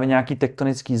snad právě nějaký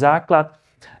tektonický základ,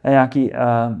 nějaký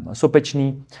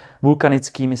sopečný,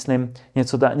 vulkanický, myslím,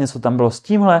 něco tam bylo s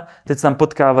tímhle. Teď se tam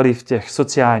potkávali v těch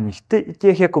sociálních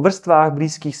těch jako vrstvách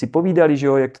blízkých, si povídali, že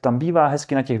jo, jak to tam bývá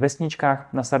hezky na těch vesničkách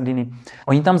na Sardinii.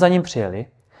 Oni tam za ním přijeli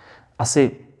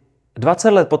asi 20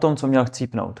 let potom, co měl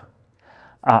chcípnout.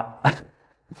 A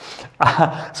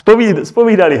A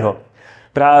zpovídali ho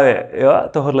právě, jo,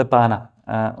 tohodle pána.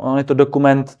 On je to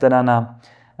dokument teda na,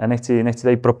 nechci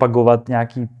tady propagovat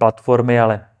nějaký platformy,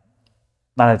 ale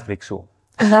na Netflixu.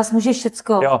 U nás může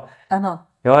všecko. Jo. Ano.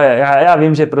 Jo, já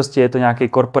vím, že prostě je to nějaký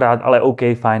korporát, ale OK,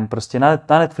 fajn. Prostě na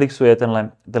Netflixu je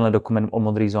tenhle dokument o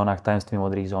modrých zónách, tajemství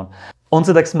modrých zón. On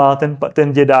se tak smál,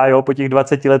 ten děda, jo, po těch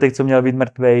 20 letech, co měl být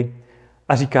mrtvej,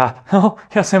 a říká, no,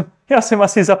 já jsem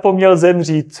asi zapomněl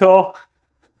zemřít, co?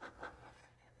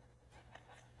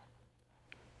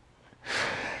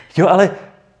 Jo, ale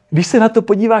když se na to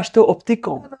podíváš tou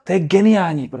optikou, to je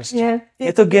geniální prostě.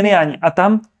 Je to geniální. A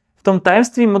tam v tom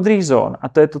tajemství modrých zón, a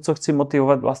to je to, co chci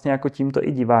motivovat vlastně jako tímto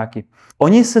i diváky,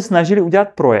 oni se snažili udělat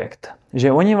projekt,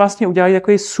 že oni vlastně udělali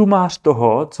takový sumář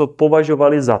toho, co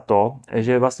považovali za to,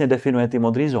 že vlastně definuje ty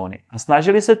modré zóny. A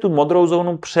snažili se tu modrou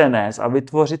zónu přenést a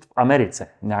vytvořit v Americe,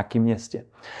 v nějakém městě.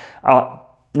 A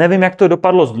nevím, jak to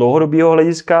dopadlo z dlouhodobého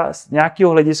hlediska, z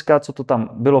nějakého hlediska, co to tam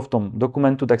bylo v tom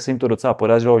dokumentu, tak se jim to docela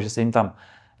podařilo, že se jim tam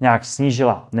nějak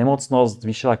snížila nemocnost,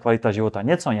 zvýšila kvalita života,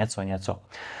 něco.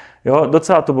 Jo,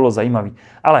 docela to bylo zajímavé.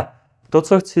 Ale to,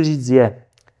 co chci říct, je,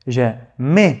 že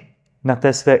my na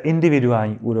té své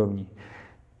individuální úrovni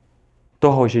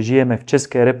toho, že žijeme v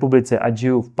České republice, ať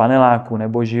žiju v paneláku,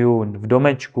 nebo žiju v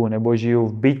domečku, nebo žiju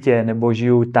v bytě, nebo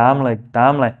žiju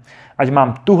tamhle, ať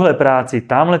mám tuhle práci,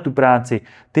 tamhle tu práci,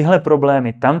 tyhle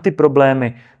problémy, tam ty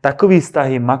problémy, takový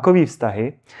vztahy, makový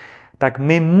vztahy, tak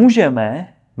my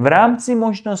můžeme v rámci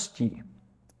možností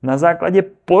na základě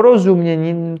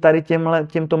porozumění tady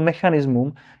těmto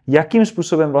mechanismům, jakým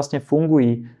způsobem vlastně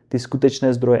fungují ty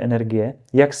skutečné zdroje energie,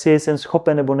 jak si jsem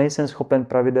schopen nebo nejsem schopen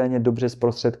pravidelně dobře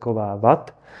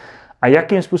zprostředkovávat a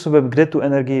jakým způsobem, kde tu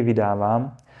energii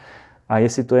vydávám a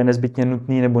jestli to je nezbytně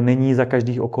nutný nebo není za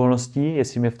každých okolností,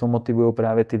 jestli mě v tom motivují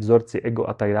právě ty vzorci, ego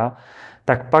a tak dále,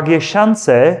 tak pak je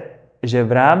šance, že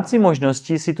v rámci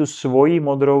možností si tu svoji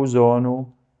modrou zónu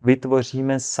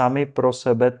vytvoříme sami pro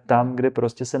sebe tam, kde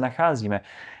prostě se nacházíme.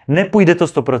 Nepůjde to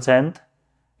 100%,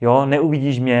 jo,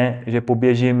 neuvidíš mě, že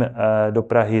poběžím do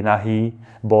Prahy nahý,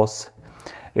 bos.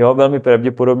 Jo, velmi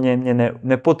pravděpodobně mě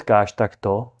nepotkáš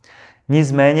takto.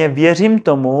 Nicméně věřím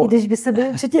tomu... Když by se byl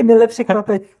určitě mile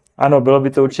překvapit. Ano, bylo by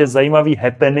to určitě zajímavý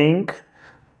happening.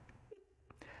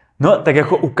 No, tak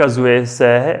jako ukazuje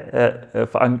se,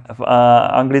 v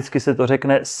anglicky se to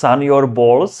řekne sun your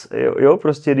balls, jo,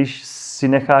 prostě když si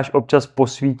necháš občas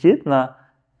posvítit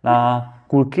na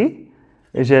kulky,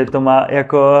 že to má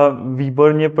jako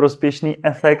výborně prospěšný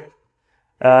efekt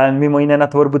mimo jiné na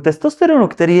tvorbu testosteronu,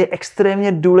 který je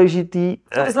extrémně důležitý.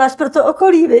 Zvlášť pro to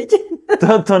okolí, viď?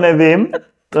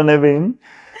 To nevím.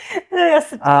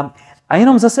 No, A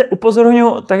jenom zase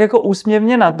upozorňuji tak jako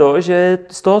úsměvně na to, že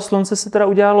z toho slunce se teda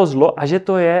udělalo zlo a že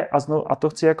to je, a to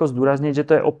chci jako zdůraznit, že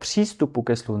to je o přístupu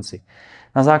ke slunci.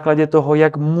 Na základě toho,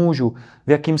 jak můžu,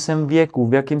 v jakým jsem věku,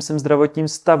 v jakým jsem zdravotním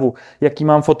stavu, jaký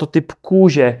mám fototyp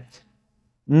kůže,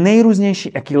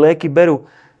 nejrůznější, jaký léky beru,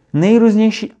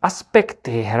 nejrůznější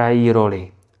aspekty hrají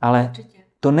roli. Ale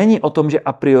to není o tom, že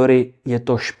a priori je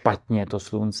to špatně, to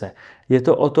slunce. Je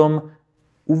to o tom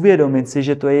uvědomit si,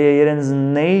 že to je jeden z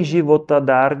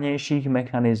nejživotadárnějších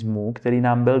mechanismů, který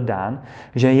nám byl dán,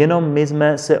 že jenom my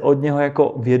jsme se od něho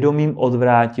jako vědomím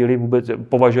odvrátili, vůbec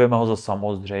považujeme ho za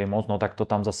samozřejmost, no tak to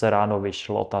tam zase ráno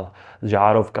vyšlo, ta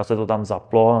žárovka se to tam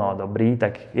zaplo, no dobrý,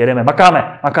 tak jedeme,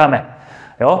 makáme,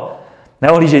 jo?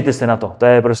 Neohlížejte se na to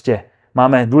je prostě,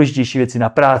 máme důležitější věci na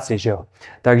práci, že jo?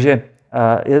 Takže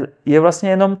je vlastně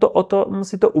jenom to o to,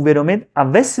 si to uvědomit a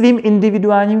ve svým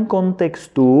individuálním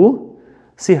kontextu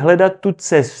si hledat tu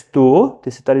cestu,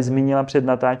 ty jsi tady zmínila před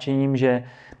natáčením, že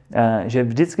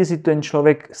vždycky si ten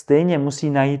člověk stejně musí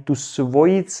najít tu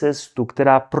svoji cestu,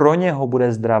 která pro něho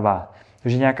bude zdravá.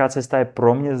 Takže nějaká cesta je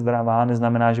pro mě zdravá,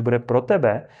 neznamená, že bude pro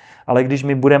tebe, ale když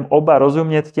my budeme oba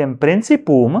rozumět těm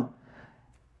principům,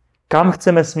 kam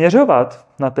chceme směřovat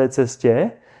na té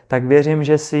cestě, tak věřím,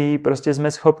 že si prostě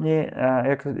jsme schopni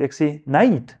jak si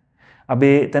najít,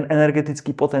 aby ten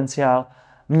energetický potenciál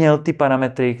měl ty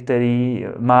parametry, který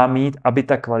má mít, aby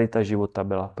ta kvalita života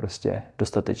byla prostě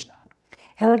dostatečná.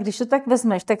 Hele, když to tak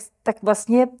vezmeš, tak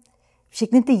vlastně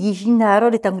všechny ty jižní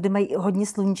národy, tam, kde mají hodně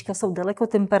sluníčka, jsou daleko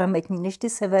temperamentní než ty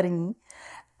severní.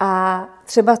 A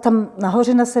třeba tam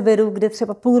nahoře na severu, kde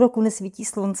třeba půl roku nesvítí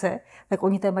slunce, tak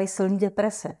oni tam mají silný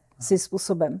deprese svým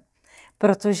způsobem.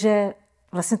 Protože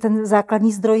vlastně ten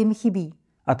základní zdroj jim chybí.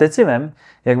 A teď si vem,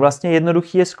 jak vlastně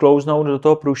jednoduchý je sklouznout do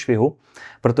toho průšvihu,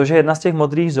 protože jedna z těch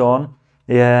modrých zón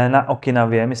je na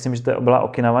Okinavě, myslím, že to byla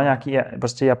Okinawa, nějaký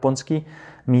prostě japonský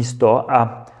místo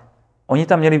a oni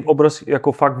tam měli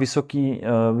jako fakt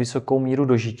vysokou míru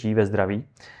dožití ve zdraví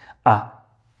a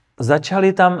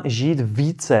začali tam žít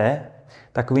více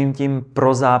takovým tím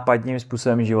prozápadním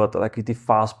způsobem života. Takový ty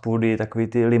fast foody, takový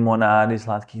ty limonády,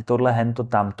 sladký, tohle, hento,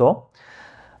 tamto.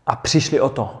 A přišli o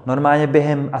to. Normálně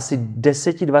během asi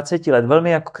 10-20 let,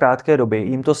 velmi jako krátké doby,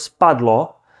 jim to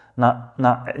spadlo na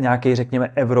nějaký,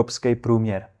 řekněme, evropský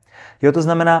průměr. Jo, to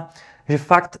znamená, že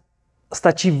fakt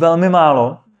stačí velmi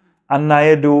málo a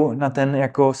najedu na ten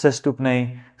jako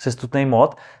sestupnej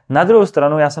mod. Na druhou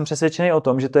stranu já jsem přesvědčený o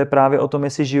tom, že to je právě o tom,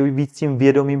 jestli žiju víc tím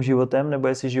vědomým životem, nebo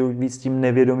jestli žiju víc tím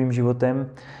nevědomým životem,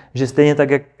 že stejně tak,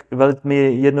 jak velmi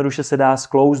jednoduše se dá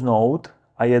sklouznout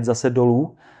a jet zase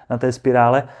dolů na té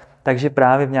spirále, takže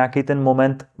právě v nějaký ten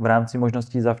moment v rámci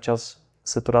možností zavčas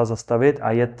se to dá zastavit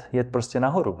a jet prostě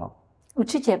nahoru. No.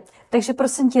 Určitě. Takže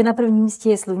prosím tě, na prvním místě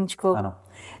je sluníčko. Ano.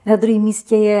 Na druhém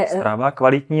místě je... Strava,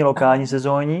 kvalitní, lokální,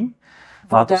 sezónní.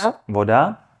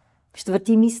 Voda.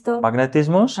 Čtvrtý místo.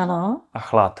 Magnetismus. Ano. A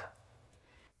chlad.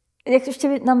 Jak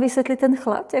ještě nám vysvětlit ten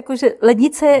chlad? Jakože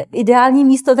lednice je ideální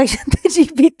místo, takže teď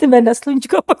býtme na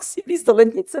sluníčko a pak si místo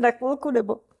lednice na chvilku,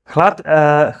 nebo?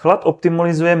 Chlad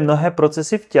optimalizuje mnohé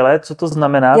procesy v těle. Co to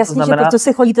znamená? Jasně, to znamená, že proto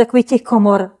se chodí do takových těch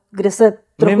komor, kde se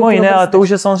trochu... Mimo jiné, ale to už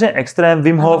je samozřejmě extrém.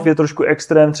 Wim Hof je trošku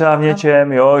extrém třeba v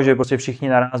něčem, jo, že prostě všichni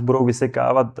naraz budou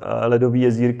vysekávat ledový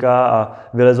jezírka a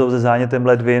vylezou ze zánětem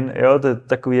ledvin. Jo, to je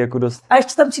takový jako dost... A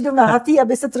ještě tam přijdou nahatý,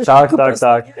 aby se trošku...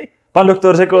 Tak. Pan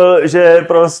doktor řekl, že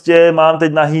prostě mám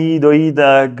teď nahý dojít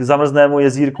k zamrznému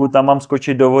jezírku, tam mám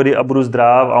skočit do vody a budu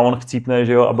zdrav a on chcípne,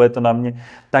 že jo, a bude to na mě.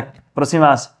 Tak prosím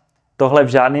vás, tohle v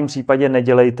žádném případě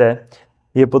nedělejte.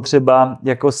 Je potřeba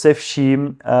jako se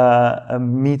vším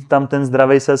mít tam ten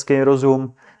zdravý selský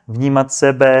rozum, vnímat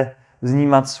sebe,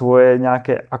 vnímat svoje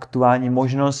nějaké aktuální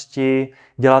možnosti,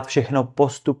 dělat všechno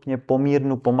postupně,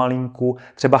 pomírnu, pomalinku.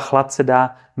 Třeba chlad se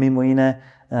dá mimo jiné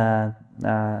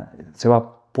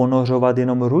třeba ponořovat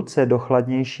jenom ruce do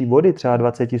chladnější vody, třeba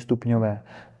 20 stupňové.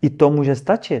 I to může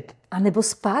stačit. A nebo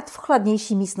spát v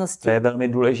chladnější místnosti. To je velmi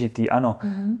důležitý, ano.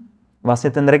 Mm-hmm.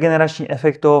 Vlastně ten regenerační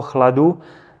efekt toho chladu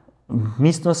v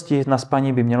místnosti na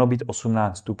spaní by mělo být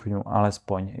 18 stupňů,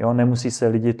 alespoň. Jo? Nemusí se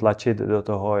lidi tlačit do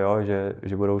toho, jo?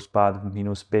 Že budou spát v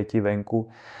 -5 venku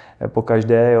po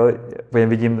každé. Jo?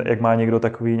 Vidím, jak má někdo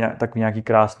takový nějaký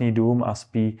krásný dům a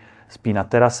spí na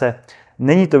terase.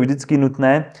 Není to vždycky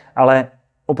nutné, ale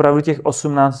opravdu těch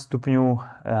 18 stupňů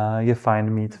je fajn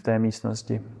mít v té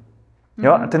místnosti.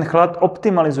 Jo? A ten chlad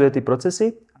optimalizuje ty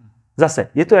procesy. Zase,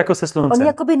 je to jako se sluncem. On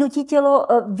jakoby nutí tělo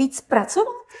víc pracovat?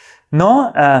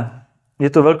 No, je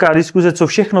to velká diskuze, co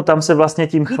všechno tam se vlastně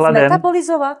tím víc chladem...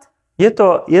 metabolizovat?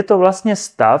 Je to vlastně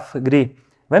stav, kdy,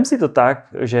 vem si to tak,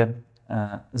 že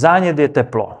zánět je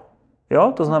teplo.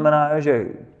 Jo? To znamená, že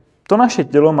to naše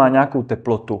tělo má nějakou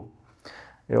teplotu.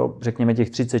 Jo? Řekněme těch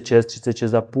 36,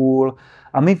 36,5.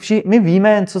 A my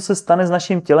víme, co se stane s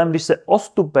naším tělem, když se o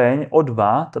stupeň, o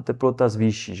 2, ta teplota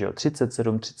zvýší. Že jo?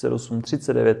 37, 38,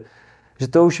 39. Že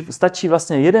to už stačí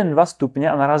vlastně 1-2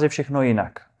 stupně a naraz je všechno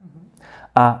jinak.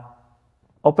 A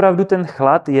opravdu ten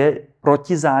chlad je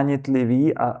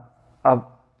protizánětlivý a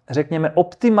řekněme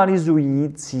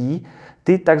optimalizující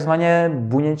ty takzvané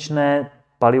buněčné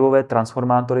palivové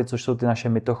transformátory, což jsou ty naše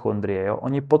mitochondrie. Jo?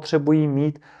 Oni potřebují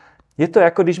mít, je to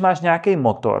jako když máš nějaký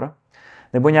motor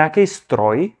nebo nějaký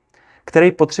stroj,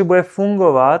 který potřebuje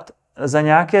fungovat za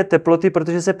nějaké teploty,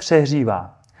 protože se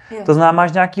přehřívá. Jo. To znamená,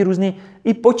 máš nějaký různý,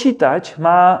 i počítač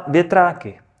má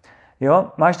větráky.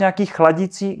 Jo? Máš nějaký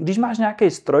chladící, když máš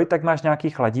nějaký stroj, tak máš nějaký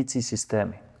chladící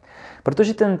systémy.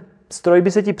 Protože ten stroj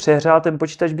by se ti přehřál, ten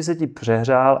počítač by se ti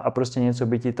přehřál a prostě něco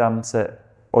by ti tam se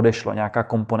odešlo, nějaká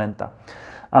komponenta.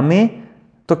 A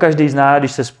to každý zná,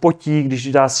 když se spotí,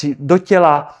 když dá si do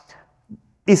těla.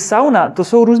 I sauna, to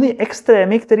jsou různý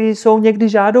extrémy, které jsou někdy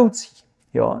žádoucí.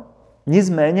 Jo?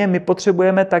 Nicméně my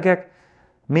potřebujeme tak, jak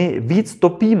my víc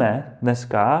topíme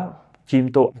dneska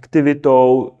tímto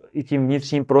aktivitou i tím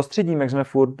vnitřním prostředím, jak jsme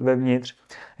furt vevnitř.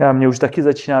 Mě už taky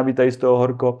začíná být tady z toho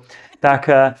horko.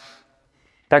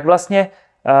 Tak vlastně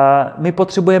my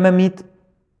potřebujeme mít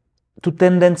tu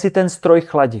tendenci ten stroj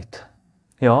chladit.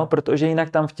 Jo? Protože jinak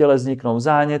tam v těle vzniknou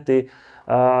záněty,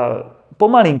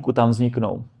 pomalinku tam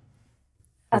vzniknou.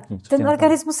 A ten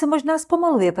organismus se možná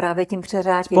zpomaluje právě tím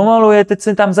přehřátím. Zpomaluje, teď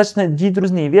se tam začne dít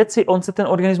různé věci, on se ten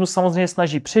organismus samozřejmě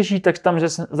snaží přežít, takže tam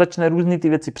začne různé ty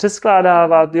věci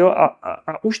přeskládávat, jo,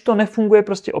 a už to nefunguje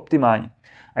prostě optimálně.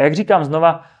 A jak říkám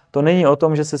znova, to není o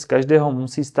tom, že se z každého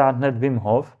musí stát hned Wim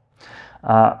Hof,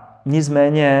 a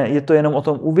nicméně je to jenom o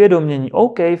tom uvědomění,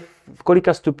 OK, v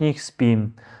kolika stupních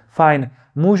spím, fajn,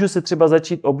 můžu se třeba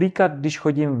začít oblíkat, když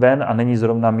chodím ven a není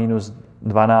zrovna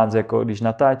 -12, jako když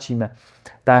natáčíme.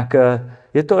 Tak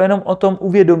je to jenom o tom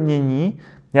uvědomění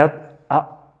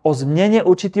a o změně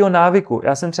určitého návyku.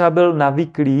 Já jsem třeba byl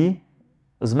navyklý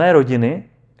z mé rodiny,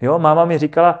 jo, máma mi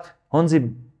říkala,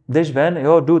 Honzi, jdeš ven,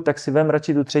 jo, jdu, tak si vem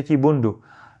radši tu třetí bundu.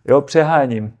 Jo,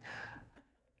 přeháním.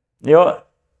 Jo,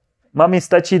 mami,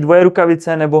 stačí 2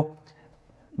 rukavice, nebo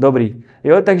dobrý.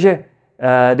 Jo, takže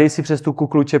dej si přes tu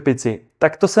kuklu čepici.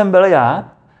 Tak to jsem byl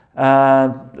já.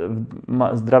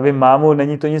 Zdravím mámu,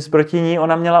 není to nic proti ní.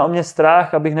 Ona měla o mě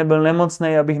strach, abych nebyl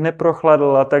nemocnej, abych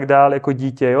neprochladl a tak dále jako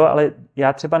dítě. Jo, ale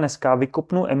já třeba dneska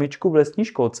vykopnu Emičku v lesní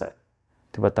školce.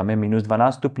 Tyba, tam je minus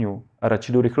 12 stupňů a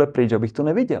radši jdu rychle pryč, abych to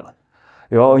neviděl.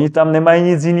 Jo, oni tam nemají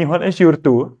nic jiného než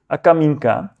jurtu a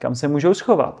kamínka, kam se můžou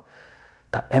schovat.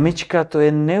 Ta Emička, to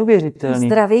je neuvěřitelný.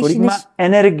 Zdravější kolik má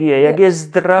energie, jak je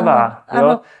zdravá. Ano, ano.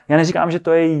 Jo? Já neříkám, že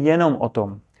to je jenom o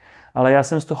tom, ale já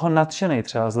jsem z toho nadšenej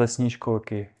třeba z lesní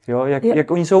školky. Jo?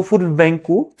 Jak oni jsou furt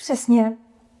venku. Přesně.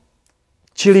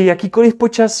 Čili jakýkoliv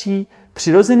počasí,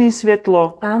 přirozený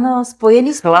světlo. Ano,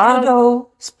 spojený s přírodou.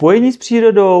 Spojení s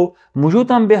přírodou. Můžou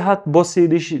tam běhat bosy,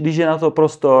 když je na to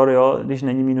prostor, jo? Když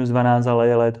není minus 12, ale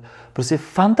je led. Prostě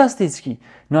fantastický.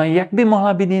 No a jak by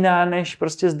mohla být jiná než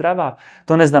prostě zdravá?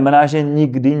 To neznamená, že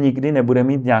nikdy nebude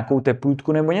mít nějakou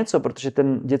teplůtku nebo něco, protože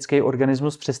ten dětský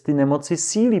organismus přes ty nemoci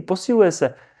sílí, posiluje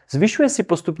se, zvyšuje si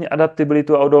postupně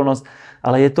adaptabilitu a odolnost,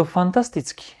 ale je to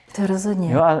fantastický. To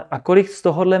rozhodně. Jo, a kolik z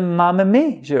tohohle máme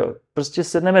my, že jo? Prostě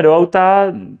sedneme do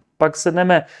auta, pak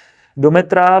sedneme do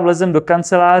metra, vlezem do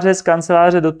kanceláře, z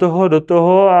kanceláře do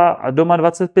toho a doma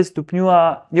 25 stupňů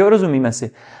a jo, rozumíme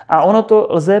si. A ono to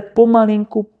lze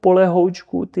pomalinku,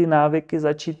 polehoučku ty návyky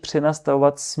začít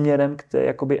přenastavovat směrem k té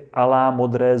jakoby alá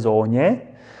modré zóně.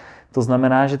 To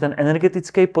znamená, že ten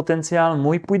energetický potenciál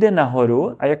můj půjde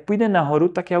nahoru a jak půjde nahoru,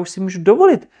 tak já už si můžu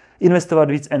dovolit investovat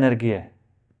víc energie.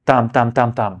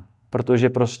 Tam. Protože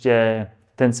prostě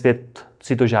ten svět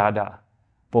si to žádá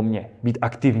po mně. Být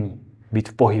aktivní, být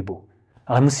v pohybu.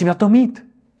 Ale musím na to mít.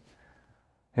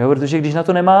 Jo, protože když na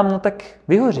to nemám, no tak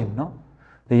vyhořím. No.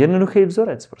 To je jednoduchý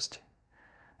vzorec prostě.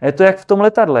 A je to jak v tom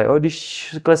letadle. Jo?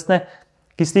 Když klesne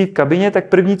kyslík v kabině, tak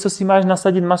první, co si máš,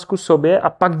 nasadit masku sobě a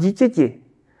pak dítěti.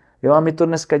 Jo, a my to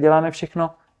dneska děláme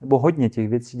všechno, nebo hodně těch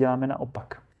věcí děláme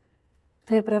naopak.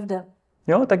 To je pravda.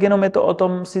 Jo, tak jenom je to o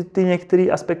tom si ty některé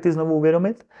aspekty znovu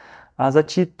uvědomit a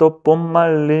začít to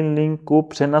pomalinku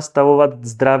přenastavovat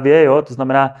zdravě, jo, to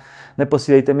znamená,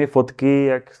 neposílejte mi fotky,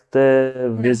 jak jste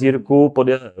v jezírku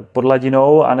pod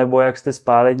hladinou, anebo jak jste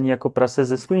spálení jako prase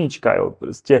ze sluníčka, jo,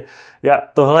 prostě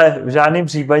tohle v žádném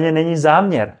případě není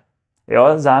záměr. Jo,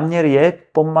 záměr je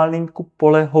pomalinku,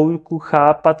 polehouku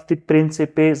chápat ty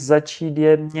principy, začít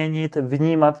je měnit,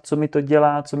 vnímat, co mi to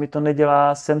dělá, co mi to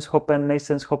nedělá, jsem schopen,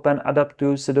 nejsem schopen,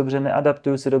 adaptuju se dobře,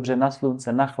 neadaptuju se dobře na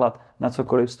slunce, na chlad, na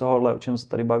cokoliv z tohohle, o čem se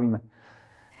tady bavíme.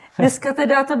 Dneska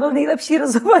teda to byl nejlepší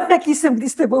rozhovor, jaký jsem kdy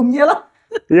s tebou měla.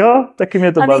 Jo, taky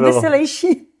mě to bavilo. A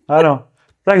nejveselější. Ano,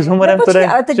 tak s humorem to jde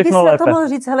ale teď bys všechno na lépe. to mohl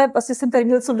říct, hele, asi jsem tady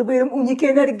měl celou dobu jenom úniky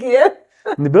energie.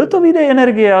 Byl to výdej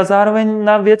energie, ale zároveň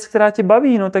na věc, která tě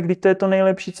baví, no tak když to je to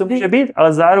nejlepší, co může být,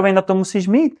 ale zároveň na to musíš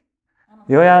mít.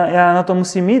 Jo, já na to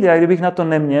musím mít, já kdybych na to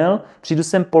neměl, přijdu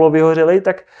sem polovyhořelej,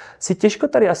 tak si těžko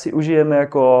tady asi užijeme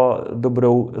jako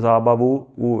dobrou zábavu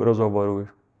u rozhovoru.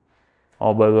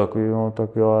 A byl takový, no tak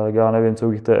jo, já nevím, co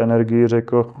bych té energii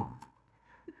řekl.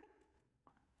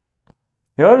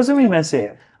 Jo, rozumíme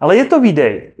si. Ale je to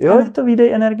výdej. Jo, je to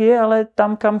výdej energie, ale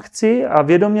tam, kam chci a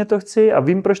vědomě to chci a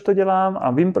vím, proč to dělám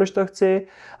a vím, proč to chci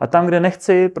a tam, kde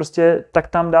nechci, prostě tak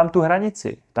tam dám tu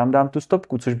hranici, tam dám tu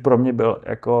stopku, což pro mě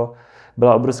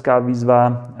byla obrovská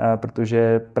výzva,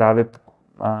 protože právě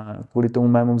kvůli tomu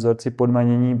mému vzorci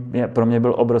podmanění pro mě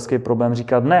byl obrovský problém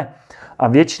říkat ne. A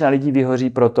většina lidí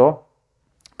vyhoří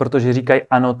protože říkají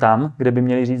ano tam, kde by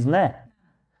měli říct ne.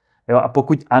 Jo, a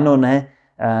pokud ano, ne,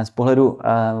 z pohledu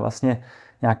vlastně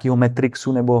nějakého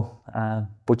metrixu nebo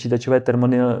počítačové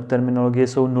terminologie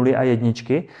jsou nuly a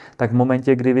jedničky, tak v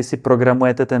momentě, kdy vy si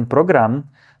programujete ten program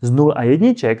z nul a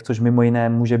jedniček, což mimo jiné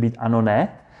může být ano, ne,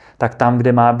 tak tam,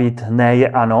 kde má být ne je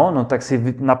ano, no tak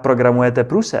si naprogramujete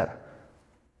průser.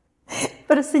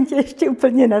 Prosím tě, ještě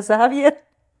úplně na závěr.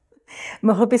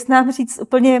 Mohl bys nám říct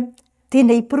úplně ty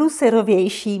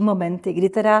nejprůserovější momenty, kdy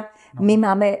teda my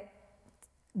máme,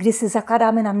 kdy si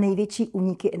zakládáme na největší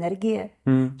úniky energie.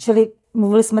 Čili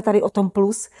mluvili jsme tady o tom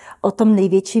plus, o tom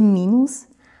největším mínus?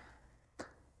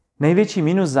 Největší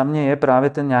mínus za mě je právě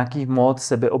ten nějaký mod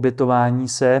sebeobětování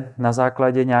se na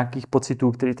základě nějakých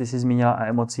pocitů, které ty jsi zmínila, a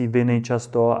emocí viny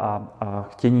často a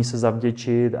chtění se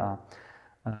zavděčit. A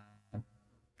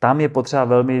tam je potřeba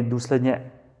velmi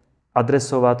důsledně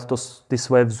adresovat ty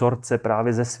svoje vzorce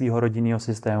právě ze svého rodinného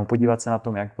systému, podívat se na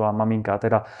tom, jak byla maminka.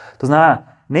 To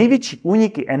znamená, největší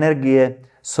úniky energie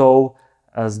jsou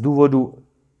z důvodu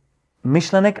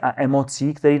myšlenek a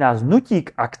emocí, které nás nutí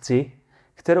k akci,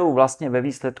 kterou vlastně ve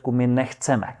výsledku my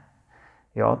nechceme.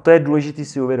 Jo? To je důležité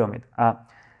si uvědomit. A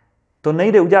to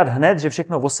nejde udělat hned, že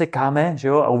všechno osekáme, že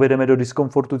jo, a uvedeme do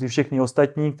diskomfortu ty všechny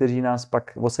ostatní, kteří nás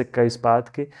pak osekají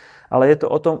zpátky, ale je to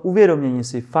o tom uvědomění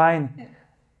si, fajn.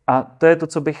 A to je to,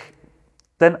 co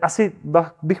asi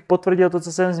bych potvrdil to,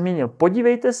 co jsem zmínil.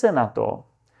 Podívejte se na to,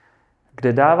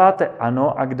 kde dáváte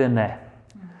ano a kde ne.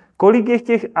 Kolik je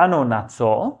těch ano na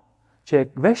co, že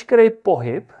veškerý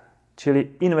pohyb, čili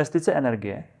investice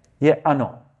energie, je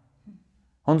ano.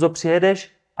 Honzo,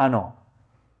 přijedeš? Ano.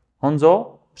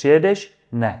 Honzo, přijedeš?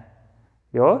 Ne.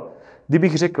 Jo?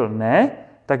 Kdybych řekl ne,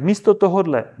 tak místo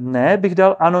tohodle ne bych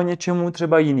dal ano něčemu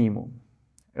třeba jinému.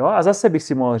 Jo? A zase bych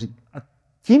si mohl říct. A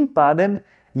tím pádem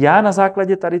já na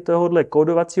základě tady tohohle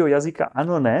kódovacího jazyka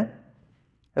ano, ne,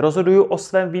 rozhoduju o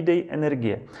svém výdeji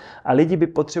energie. A lidi by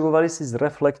potřebovali si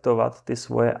zreflektovat ty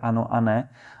svoje ano a ne,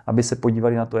 aby se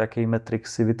podívali na to, jaký metrik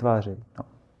si vytvářejí. No.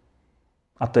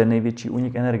 A to je největší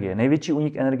únik energie. Největší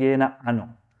únik energie je na ano.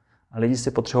 A lidi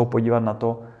se potřebují podívat na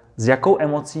to, s jakou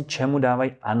emocí čemu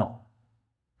dávají ano.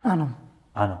 Ano.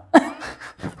 Ano.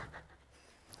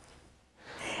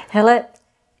 Hele,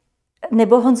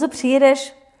 nebo Honzo,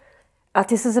 přijedeš a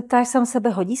ty se zeptáš sám sebe,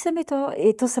 hodí se mi to?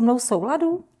 Je to se mnou v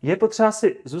souladu? Je potřeba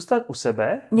si zůstat u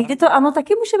sebe. Někdy to ano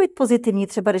taky může být pozitivní,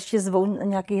 třeba když tě zvou na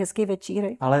nějaký hezký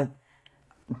večírek. Ale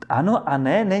ano a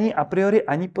ne není a priori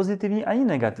ani pozitivní, ani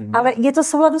negativní. Ale je to v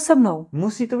souladu se mnou.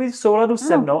 Musí to být v souladu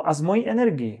se mnou a s mojí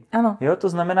energií. Ano. Jo, to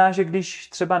znamená, že když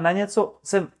třeba na něco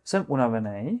jsem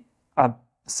unavený a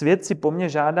svět si po mně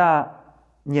žádá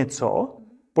něco,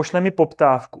 pošle mi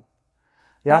poptávku.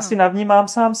 Já si navnímám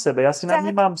sám sebe, já si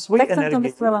navnímám svoji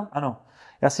energii. Ano.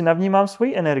 Já si navnímám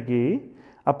svoji energii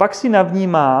a pak si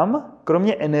navnímám,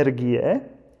 kromě energie,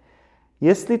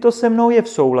 jestli to se mnou je v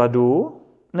souladu,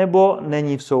 nebo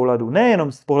není v souladu.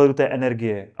 Nejenom z pohledu té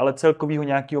energie, ale celkového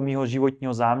nějakého mýho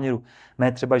životního záměru,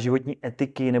 mé třeba životní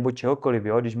etiky nebo čehokoliv.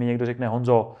 Jo? Když mi někdo řekne,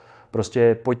 Honzo,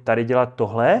 prostě pojď tady dělat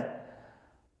tohle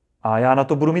a já na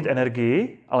to budu mít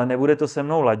energii, ale nebude to se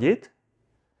mnou ladit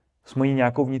s mojí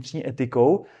nějakou vnitřní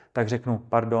etikou, tak řeknu,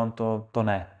 pardon, to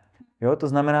ne. Jo? To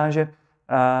znamená, že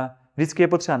vždycky je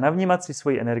potřeba navnímat si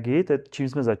svoji energii, to je, čím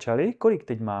jsme začali, kolik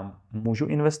teď mám. Můžu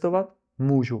investovat?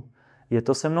 Můžu. Je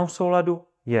to se mnou v souladu?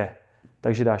 Je.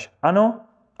 Takže dáš ano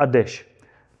a jdeš.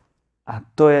 A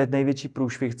to je největší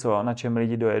průšvih, na čem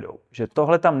lidi dojedou. Že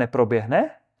tohle tam neproběhne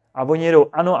a oni jedou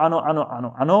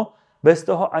ano, bez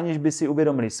toho, aniž by si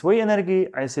uvědomili svoji energii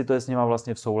a jestli to je s nima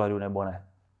vlastně v souladu nebo ne.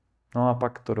 No a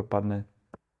pak to dopadne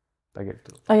tak, jak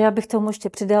to. A já bych tomu ještě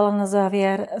přidala na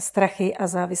závěr strachy a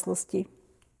závislosti.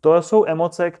 To jsou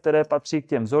emoce, které patří k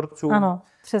těm vzorcům. Ano,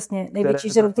 přesně. Největší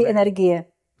žrutý energie.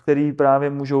 Který právě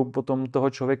můžou potom toho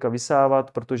člověka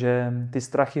vysávat, protože ty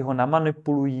strachy ho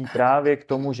namanipulují právě k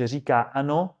tomu, že říká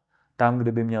ano tam,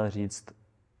 kde by měl říct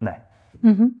ne.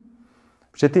 Mm-hmm.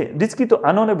 Protože vždycky to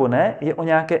ano nebo ne je o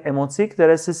nějaké emoci,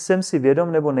 které jsem si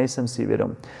vědom nebo nejsem si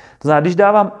vědom. To znamená, když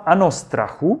dávám ano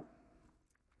strachu,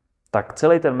 tak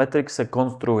celý ten metrik se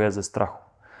konstruuje ze strachu.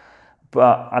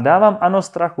 A dávám ano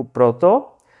strachu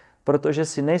protože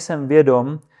si nejsem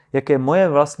vědom, jaké moje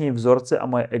vlastní vzorce a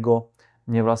moje ego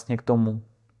mě vlastně k tomu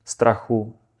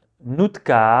strachu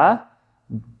nutká.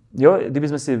 Jo,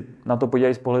 kdybychom si na to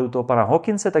podívali z pohledu toho pana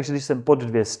Hawkinse, takže když jsem pod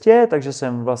 200, takže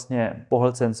jsem vlastně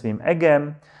pohlcen svým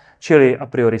egem, čili a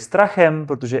priori strachem,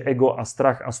 protože ego a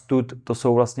strach a stud, to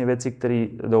jsou vlastně věci, které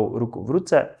jdou ruku v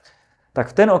ruce, tak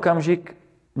v ten okamžik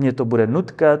mě to bude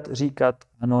nutkat říkat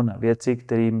ano na věci,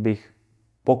 kterým bych,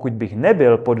 pokud bych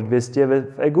nebyl pod 200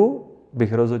 v egu,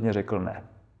 bych rozhodně řekl ne.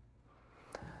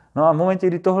 No a v momentě,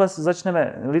 kdy tohle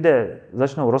lidé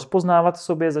začnou rozpoznávat v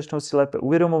sobě, začnou si lépe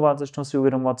uvědomovat, začnou si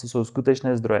uvědomovat, co jsou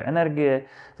skutečné zdroje energie,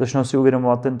 začnou si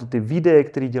uvědomovat tento typ výdaje,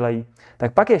 který dělají,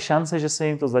 tak pak je šance, že se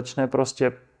jim to začne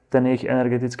prostě ten jejich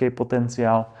energetický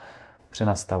potenciál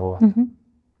přenastavovat. Mm-hmm.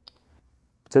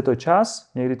 Chce to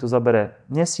čas, někdy to zabere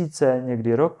měsíce,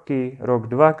 někdy roky, rok,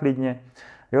 2 klidně.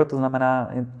 Jo, to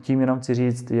znamená, tím jenom chci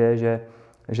říct,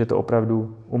 že to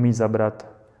opravdu umí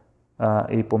zabrat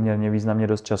i poměrně významně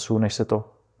dost času, než se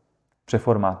to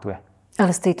přeformátuje.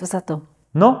 Ale stojí to za to?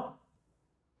 No,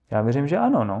 já věřím, že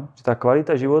ano. No. Že ta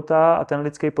kvalita života a ten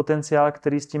lidský potenciál,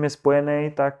 který s tím je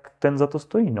spojený, tak ten za to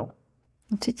stojí. No.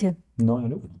 Určitě. No, je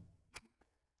dobrý.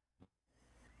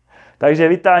 Takže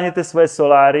vytáhněte svoje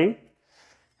soláry,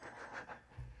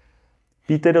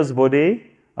 pijte dost vody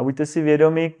a buďte si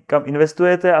vědomi, kam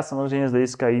investujete a samozřejmě z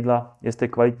hlediska jídla jeste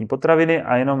kvalitní potraviny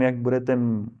a jenom jak budete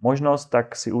možnost,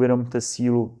 tak si uvědomte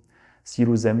sílu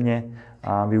země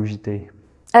a využijte ji.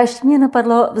 A ještě mě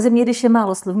napadlo, v zimě, když je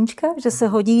málo sluníčka, že se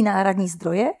hodí náhradní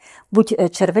zdroje, buď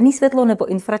červený světlo nebo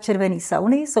infračervený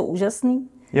sauny, jsou úžasný.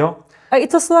 Jo. A i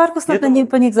to solárko snad není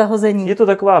úplně k zahození. Je to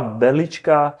taková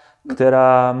berlička,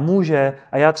 která může,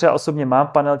 a já třeba osobně mám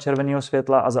panel červeného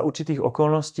světla a za určitých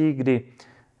okolností,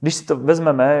 když si to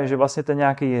vezmeme, že vlastně ten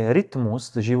nějaký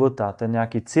rytmus života, ten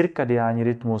nějaký cirkadiální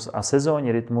rytmus a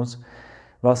sezónní rytmus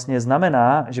vlastně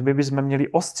znamená, že my bychom měli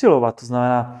oscilovat, to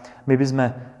znamená, my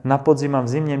bychom na podzim a v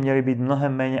zimě měli být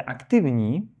mnohem méně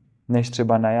aktivní, než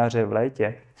třeba na jaře v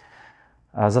létě.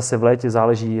 A zase v létě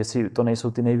záleží, jestli to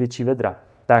nejsou ty největší vedra.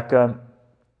 Tak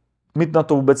my na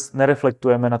to vůbec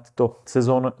nereflektujeme, na tyto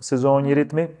sezónní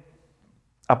rytmy.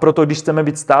 A proto, když chceme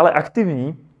být stále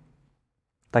aktivní,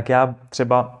 tak já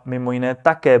třeba mimo jiné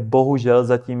také bohužel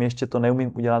zatím ještě to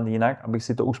neumím udělat jinak, abych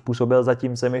si to uspůsobil,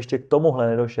 zatím jsem ještě k tomuhle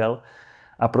nedošel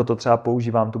a proto třeba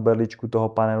používám tu berličku toho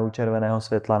panelu červeného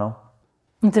světla. No.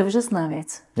 To je úžasná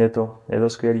věc. Je to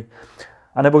skvělý.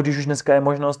 A nebo když už dneska je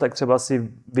možnost, tak třeba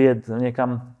si vyjet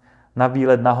někam na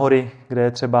výlet na hory, kde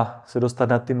je třeba se dostat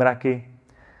na ty mraky.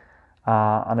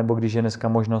 A nebo když je dneska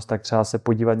možnost, tak třeba se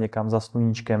podívat někam za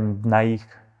sluníčkem na jih,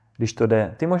 když to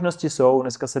jde. Ty možnosti jsou,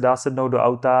 dneska se dá sednout do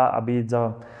auta a být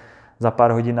za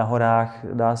pár hodin na horách,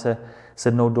 dá se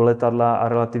sednout do letadla a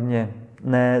relativně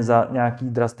ne za nějaký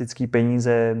drastický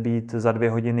peníze být za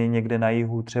 2 hodiny někde na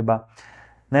jihu třeba.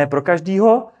 Ne pro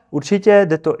každýho, určitě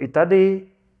jde to i tady,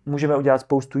 můžeme udělat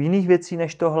spoustu jiných věcí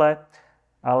než tohle,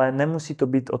 ale nemusí to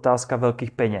být otázka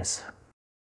velkých peněz.